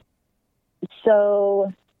 Yeah.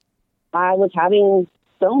 So I was having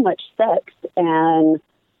so much sex and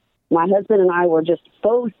my husband and I were just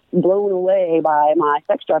both blown away by my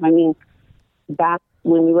sex drive. I mean, back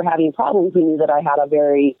when we were having problems, we knew that I had a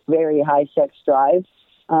very, very high sex drive.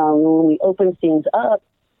 When we opened things up,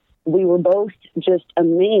 we were both just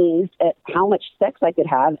amazed at how much sex I could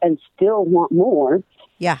have and still want more.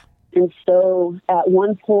 Yeah. And so at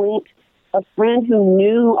one point, a friend who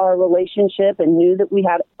knew our relationship and knew that we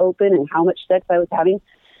had open and how much sex I was having,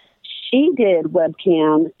 she did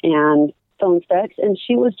webcam and phone sex. And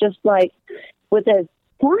she was just like, with as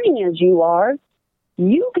horny as you are,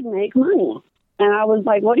 you can make money. And I was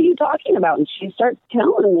like, what are you talking about? And she starts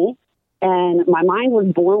telling me, and my mind was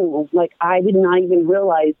blown. Like, I did not even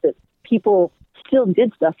realize that people still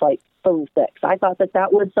did stuff like phone sex. I thought that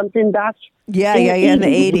was something back in the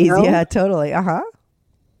 80s. Yeah, totally. Uh-huh.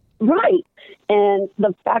 Right. And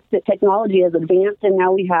the fact that technology has advanced and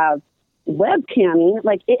now we have webcamming,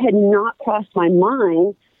 like, it had not crossed my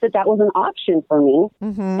mind that was an option for me.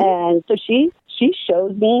 Mm-hmm. And so she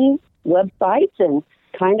shows me websites and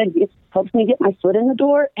kind of helps me get my foot in the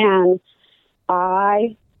door, and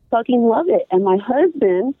I fucking love it. And my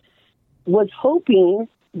husband was hoping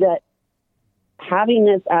that having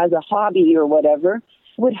this as a hobby or whatever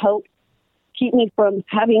would help keep me from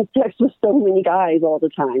having sex with so many guys all the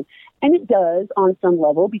time. And it does on some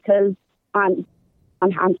level because I'm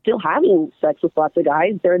still having sex with lots of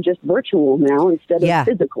guys. They're just virtual now instead of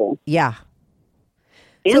physical. Yeah.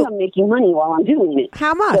 And so, I'm making money while I'm doing it.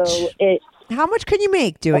 How much? So how much can you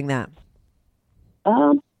make doing that?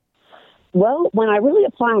 Well, when I really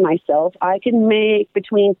apply myself, I can make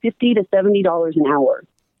between $50 to $70 an hour.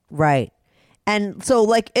 Right. And so,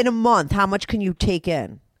 like, in a month, how much can you take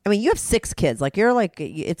in? I mean, you have 6 kids. Like, you're like,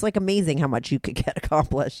 it's like amazing how much you could get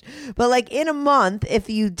accomplished. But like in a month, if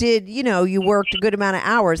you did, you worked a good amount of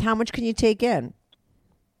hours, how much can you take in?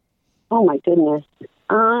 Oh my goodness.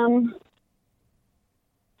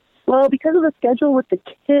 Well, because of the schedule with the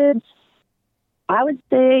kids, I would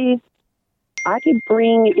say I could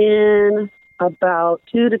bring in about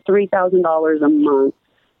 $2,000 to $3,000 a month.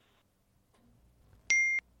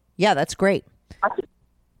 Yeah, that's great.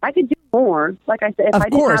 I could do more. Like I said,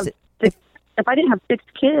 if I didn't have 6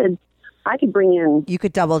 kids, I could bring in. You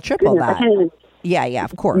could double, triple that. Yeah,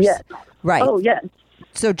 of course. Yes. Right. Oh, yes.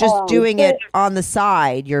 So just doing it on the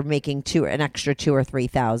side, you're making an extra 2,000 or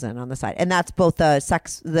 3,000 on the side, and that's both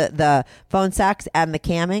the phone sex and the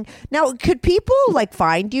camming. Now, could people like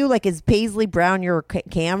find you? Like, is Paisley Brown your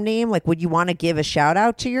cam name? Like, would you want to give a shout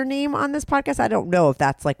out to your name on this podcast? I don't know if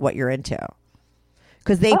that's like what you're into,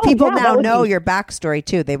 because people now know your backstory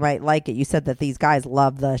too. They might like it. You said that these guys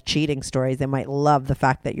love the cheating stories. They might love the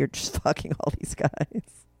fact that you're just fucking all these guys.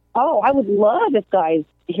 Oh, I would love if guys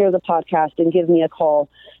hear the podcast and give me a call.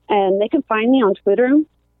 And they can find me on Twitter.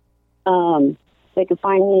 They can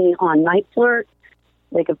find me on Night Flirt.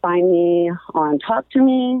 They can find me on Talk to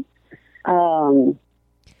Me. And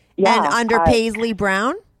under Paisley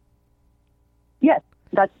Brown? Yes,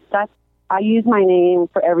 that's. I use my name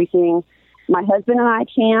for everything. My husband and I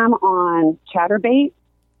cam on Chatterbait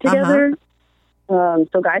together.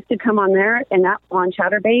 So guys could come on there, and that on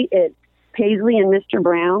Chatterbait, it's Paisley and Mr.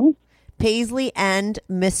 Brown. Paisley and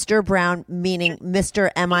Mr. Brown, meaning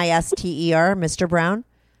Mr. M-I-S-T-E-R, Mr. Brown?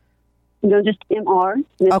 No, just M-R.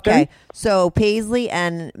 Mr. Okay, so Paisley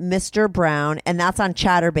and Mr. Brown, and that's on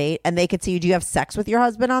Chatterbait, and they could see you. Do you have sex with your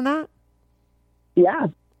husband on that? Yeah.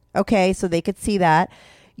 Okay, so they could see that.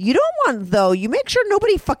 You don't want, though, you make sure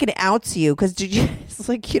nobody fucking outs you, because it's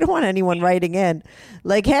like you don't want anyone writing in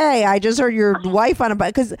like, hey, I just heard your wife on a,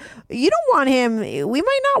 because you don't want him, we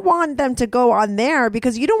might not want them to go on there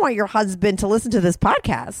because you don't want your husband to listen to this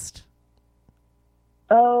podcast.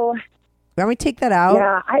 Oh. Let me take that out.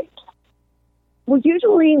 Yeah, well,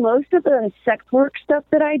 usually most of the sex work stuff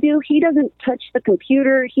that I do, he doesn't touch the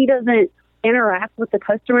computer. He doesn't interact with the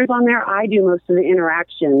customers on there. I do most of the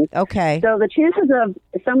interactions. Okay. So the chances of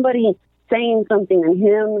somebody saying something and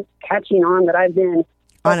him catching on that I've been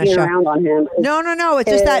fucking around on him. No. It's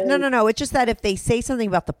just that, no. It's just that if they say something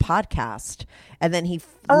about the podcast and then he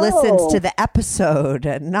listens to the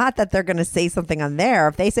episode, not that they're going to say something on there.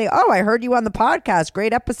 If they say, oh, I heard you on the podcast,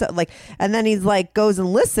 great episode. Like, and then he's like, goes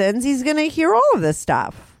and listens, he's going to hear all of this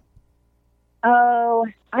stuff. Oh,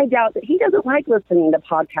 I doubt that. He doesn't like listening to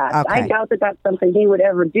podcasts. Okay. I doubt that that's something he would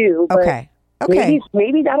ever do. But Okay.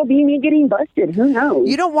 Maybe that'll be me getting busted. Who knows?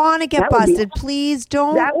 You don't want to get busted. Please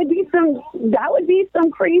don't. That would be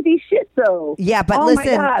some crazy shit, though. Yeah, but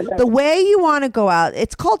listen, the way you want to go out,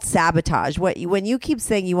 it's called sabotage. When you keep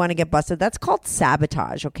saying you want to get busted, that's called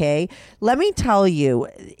sabotage, okay? Let me tell you,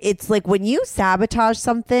 it's like when you sabotage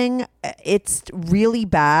something, it's really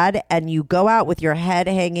bad and you go out with your head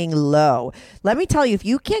hanging low. Let me tell you, if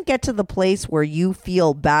you can't get to the place where you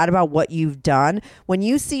feel bad about what you've done, when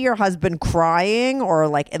you see your husband crying or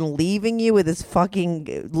like and leaving you with his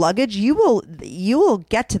fucking luggage, you will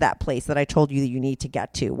get to that place that I told you that you need to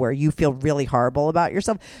get to, where you feel really horrible about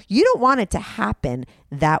yourself. You don't want it to happen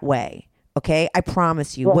that way, okay? I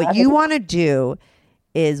promise you. What you want to do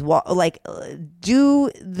is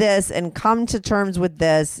do this and come to terms with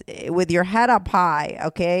this with your head up high,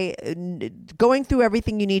 okay? Going through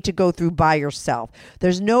everything you need to go through by yourself.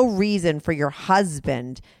 There's no reason for your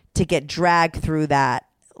husband to get dragged through that,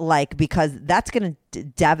 because that's going to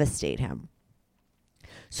devastate him.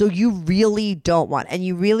 So you really don't want, and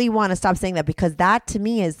you really want to stop saying that, because that to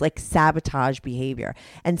me is like sabotage behavior,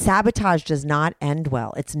 and sabotage does not end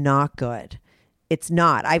well. It's not good. It's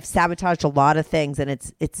not. I've sabotaged a lot of things, and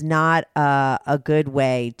it's not a good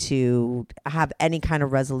way to have any kind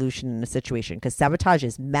of resolution in a situation, because sabotage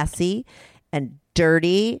is messy and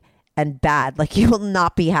dirty and bad. Like, you will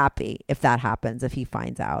not be happy if that happens, if he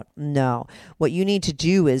finds out. No. What you need to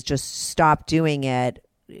do is just stop doing it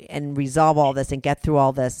and resolve all this and get through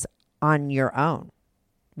all this on your own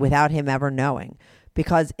without him ever knowing,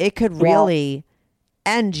 because it could really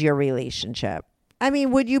end your relationship. I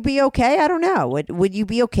mean, would you be okay? I don't know. Would you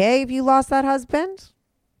be okay if you lost that husband?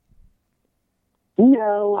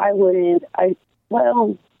 No, I wouldn't. I'd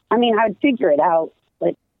figure it out.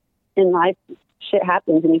 Like, in life, shit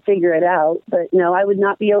happens and you figure it out. But no, I would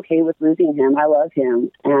not be okay with losing him. I love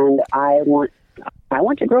him, and I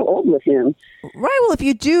want to grow old with him. Right. Well, if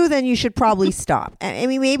you do, then you should probably stop. I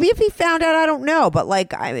mean, maybe if he found out, I don't know. But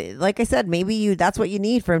like I said, maybe that's what you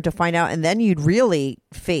need for him to find out. And then you'd really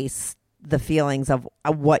face the feelings of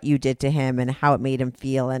what you did to him and how it made him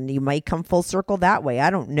feel. And you might come full circle that way.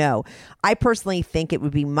 I don't know. I personally think it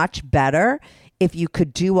would be much better if you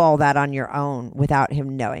could do all that on your own without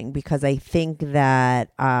him knowing, because I think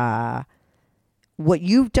that what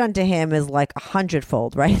you've done to him is like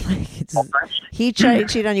 100-fold, right? Like, he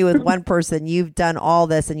cheated on you with one person. You've done all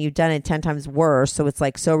this, and you've done it 10 times worse. So it's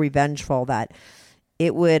like so revengeful that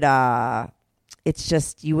it would it's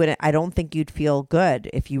just I don't think you'd feel good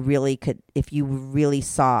if you really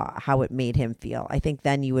saw how it made him feel. I think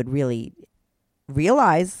then you would really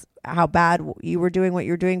realize how bad you were doing what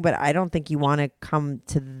you're doing, but I don't think you want to come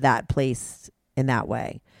to that place in that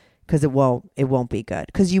way, because it won't be good,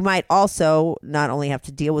 because you might also not only have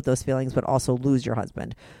to deal with those feelings but also lose your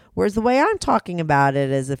husband. Whereas the way I'm talking about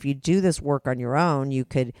it is, if you do this work on your own, you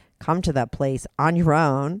could come to that place on your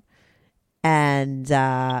own and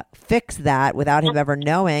fix that without him ever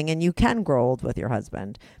knowing, and you can grow old with your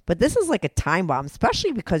husband. But this is like a time bomb,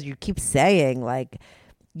 especially because you keep saying, like,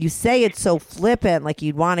 you say it so flippant, like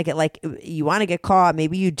you want to get caught.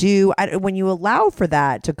 Maybe you do. When you allow for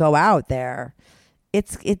that to go out there,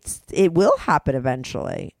 it will happen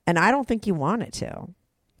eventually, and I don't think you want it to.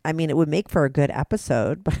 I mean, it would make for a good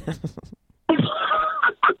episode.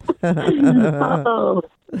 Oh.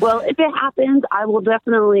 Well, if it happens, I will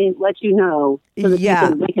definitely let you know, so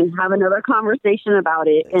that we can have another conversation about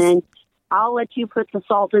it, and I'll let you put the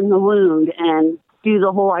salt in the wound and do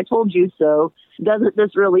the whole "I told you so." Doesn't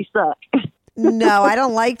this really suck? No, I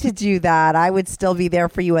don't like to do that. I would still be there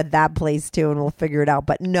for you at that place too, and we'll figure it out.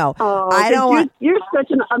 But no, I don't. You're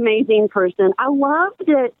such an amazing person. I love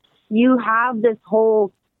that you have this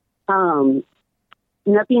whole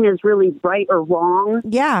nothing is really right or wrong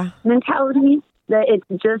mentality. That it's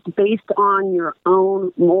just based on your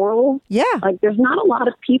own morals. Yeah. Like, there's not a lot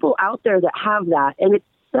of people out there that have that. And it's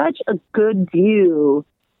such a good view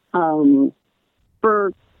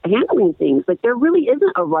for handling things. Like, there really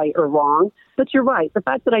isn't a right or wrong. But you're right. The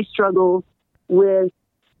fact that I struggle with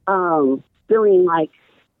feeling like,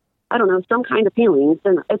 I don't know, some kind of feelings,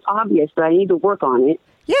 then it's obvious that I need to work on it.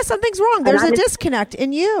 Yeah, something's wrong. There's a disconnect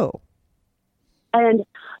in you. And,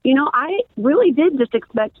 you know, I really did just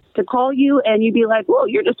expect to call you and you'd be like, well,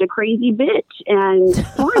 you're just a crazy bitch and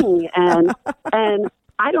horny. and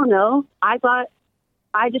I don't know. I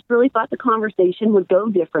just really thought the conversation would go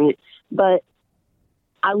different. But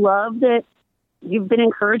I love that you've been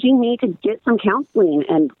encouraging me to get some counseling.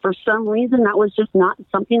 And for some reason, that was just not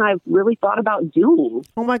something I've really thought about doing.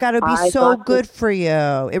 Oh, my God. It'd be so good for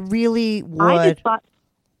you. It really would.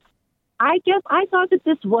 I thought that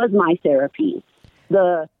this was my therapy.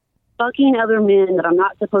 The fucking other men that I'm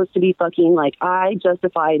not supposed to be fucking, like, I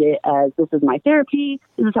justified it as, this is my therapy,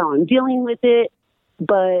 this is how I'm dealing with it.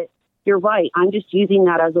 But you're right. I'm just using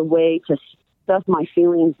that as a way to stuff my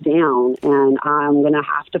feelings down, and I'm going to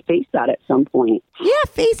have to face that at some point. Yeah,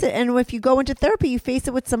 face it. And if you go into therapy, you face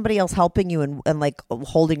it with somebody else helping you and like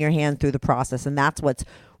holding your hand through the process. And that's what's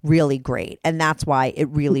really great. And that's why it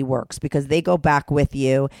really works, because they go back with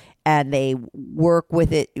you and they work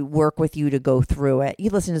with you to go through it.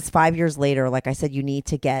 You listen, it's 5 years later. Like I said, you need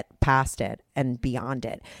to get past it and beyond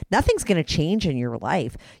it. Nothing's going to change in your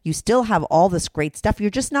life. You still have all this great stuff.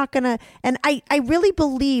 You're just not going to. And I really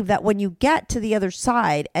believe that when you get to the other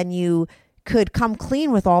side and you could come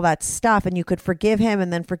clean with all that stuff and you could forgive him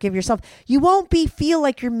and then forgive yourself, you won't feel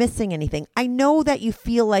like you're missing anything. I know that you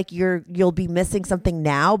feel like you'll be missing something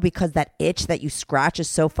now because that itch that you scratch is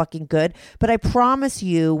so fucking good. But I promise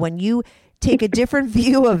you, when you take a different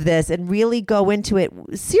view of this and really go into it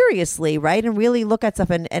seriously, right? And really look at stuff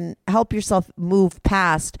and help yourself move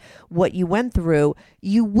past what you went through,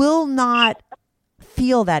 you will not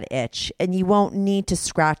feel that itch and you won't need to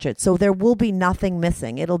scratch it. So there will be nothing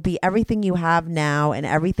missing. It'll be everything you have now and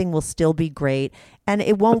everything will still be great. And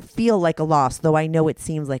it won't feel like a loss, though I know it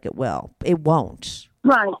seems like it will. It won't.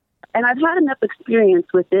 Right. And I've had enough experience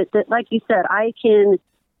with it that, like you said, I can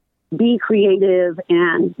be creative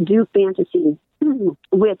and do fantasy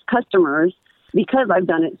with customers because I've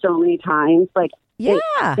done it so many times. Like,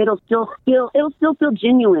 it'll still feel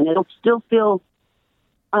genuine. It'll still feel,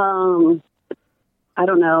 I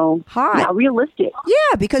don't know, hot. Yeah, realistic.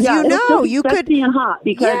 Yeah, because you know you could be hot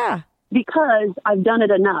because I've done it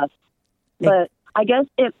enough. But I guess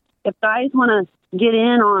if guys want to get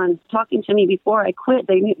in on talking to me before I quit,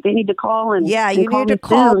 they need to call and you need to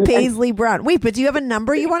call Paisley Brown. Wait, but do you have a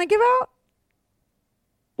number you want to give out?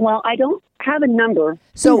 Well, I don't have a number.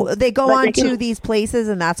 So they go on to these places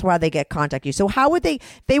and that's why they get contact you. So how would they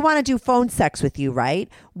want to do phone sex with you, right?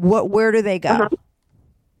 Where do they go? Uh-huh.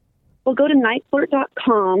 Well, go to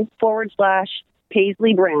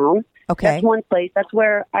nightflirt.com/Paisley Brown. Okay. That's one place. That's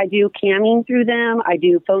where I do camming through them. I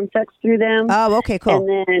do phone sex through them. Oh, okay, cool. And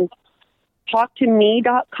then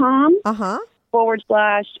talktome.com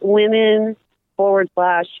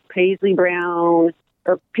 /women/Paisley Brown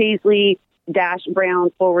or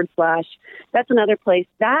Paisley-Brown / that's another place.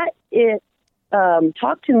 That is,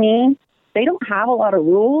 Talk to Me, they don't have a lot of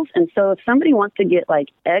rules. And so if somebody wants to get like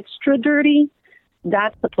extra dirty,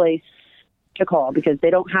 that's the place to call because they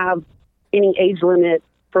don't have any age limit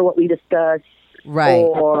for what we discuss, right,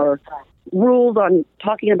 or rules on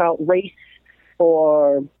talking about race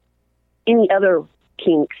or any other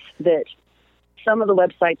kinks that some of the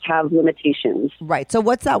websites have limitations. Right. So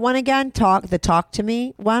what's that one again? Talk to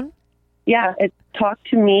me one? Yeah, it's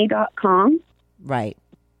talktome.com. Right.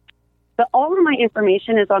 But all of my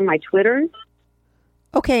information is on my Twitter.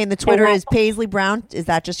 Okay, and the Twitter is Paisley Brown. Is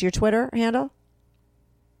that just your Twitter handle?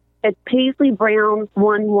 It's Paisley Brown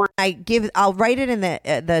 11. I'll write it in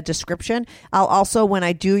the description. I'll also, when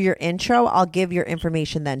I do your intro, I'll give your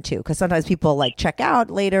information then too, because sometimes people like check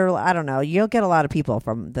out later. I don't know. You'll get a lot of people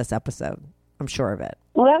from this episode. I'm sure of it.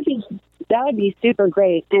 Well, that would be super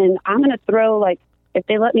great. And I'm going to throw, like, if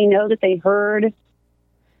they let me know that they heard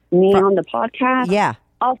me on the podcast, yeah,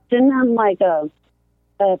 I'll send them like a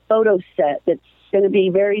photo set that's going to be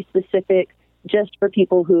very specific, just for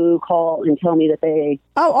people who call and tell me that they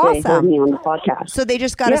heard me on the podcast. So they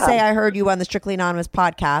just got to say, I heard you on the Strictly Anonymous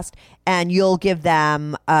podcast, and you'll give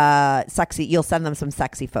them you'll send them some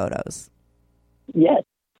sexy photos. Yes.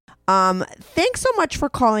 Thanks so much for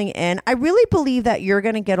calling in. I really believe that you're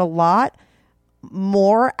going to get a lot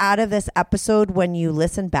more out of this episode when you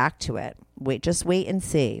listen back to it. Just wait and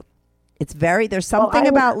see. There's something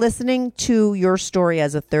about listening to your story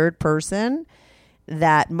as a third person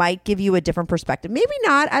that might give you a different perspective. Maybe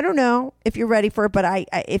not. I don't know if you're ready for it, but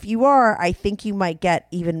if you are, I think you might get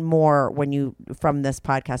even more from this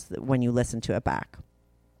podcast when you listen to it back.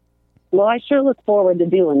 Well, I sure look forward to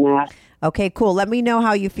doing that. Okay, cool. Let me know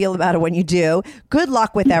how you feel about it when you do. Good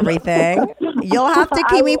luck with everything. You'll have to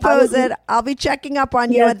keep me posted. I'll be checking up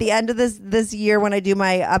on you at the end of this year when I do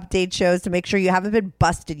my update shows to make sure you haven't been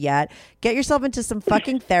busted yet. Get yourself into some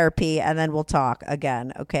fucking therapy, and then we'll talk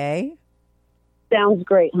again, okay? Sounds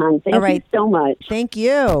great, hon. Thank you so much. Thank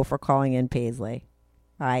you for calling in, Paisley.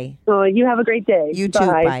 Bye. Oh, you have a great day. You too.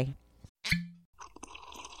 Bye.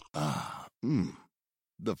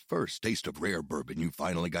 The first taste of rare bourbon you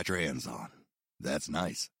finally got your hands on. That's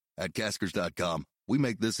nice. At Caskers.com, we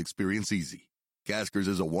make this experience easy. Caskers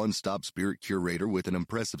is a one-stop spirit curator with an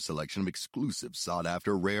impressive selection of exclusive,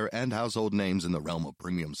 sought-after, rare, and household names in the realm of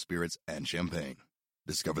premium spirits and champagne.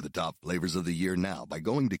 Discover the top flavors of the year now by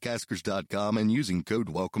going to Caskers.com and using code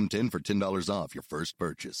WELCOME10 for $10 off your first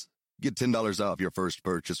purchase. Get $10 off your first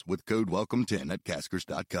purchase with code WELCOME10 at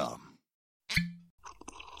Caskers.com.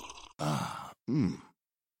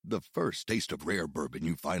 The first taste of rare bourbon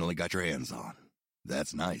you finally got your hands on.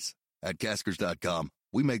 That's nice. At Caskers.com,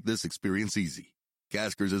 we make this experience easy.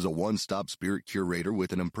 Caskers is a one-stop spirit curator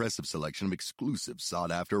with an impressive selection of exclusive,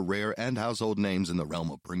 sought-after, rare, and household names in the realm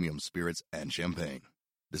of premium spirits and champagne.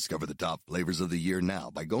 Discover the top flavors of the year now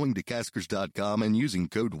by going to Caskers.com and using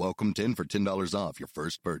code WELCOME10 for $10 off your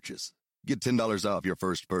first purchase. Get $10 off your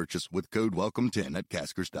first purchase with code WELCOME10 at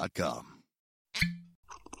Caskers.com.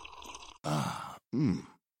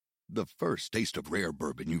 The first taste of rare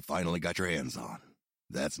bourbon you finally got your hands on.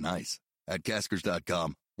 That's nice. At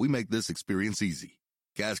Caskers.com, we make this experience easy.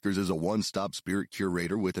 Caskers is a one-stop spirit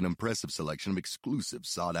curator with an impressive selection of exclusive,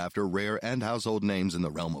 sought-after, rare, and household names in the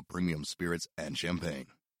realm of premium spirits and champagne.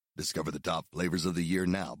 Discover the top flavors of the year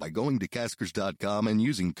now by going to Caskers.com and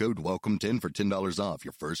using code WELCOME10 for $10 off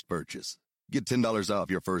your first purchase. Get $10 off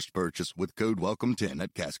your first purchase with code WELCOME10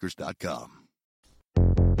 at Caskers.com.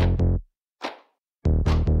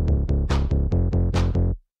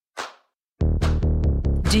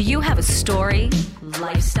 Do you have a story,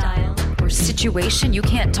 lifestyle, or situation you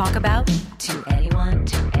can't talk about to anyone?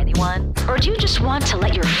 Or do you just want to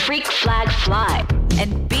let your freak flag fly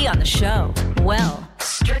and be on the show? Well,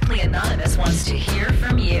 Strictly Anonymous wants to hear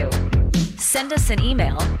from you. Send us an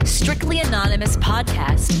email,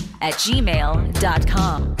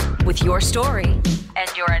 strictlyanonymouspodcast@gmail.com, with your story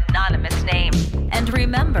and your anonymous name. And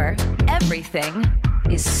remember, everything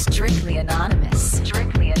is strictly anonymous.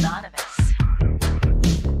 Strictly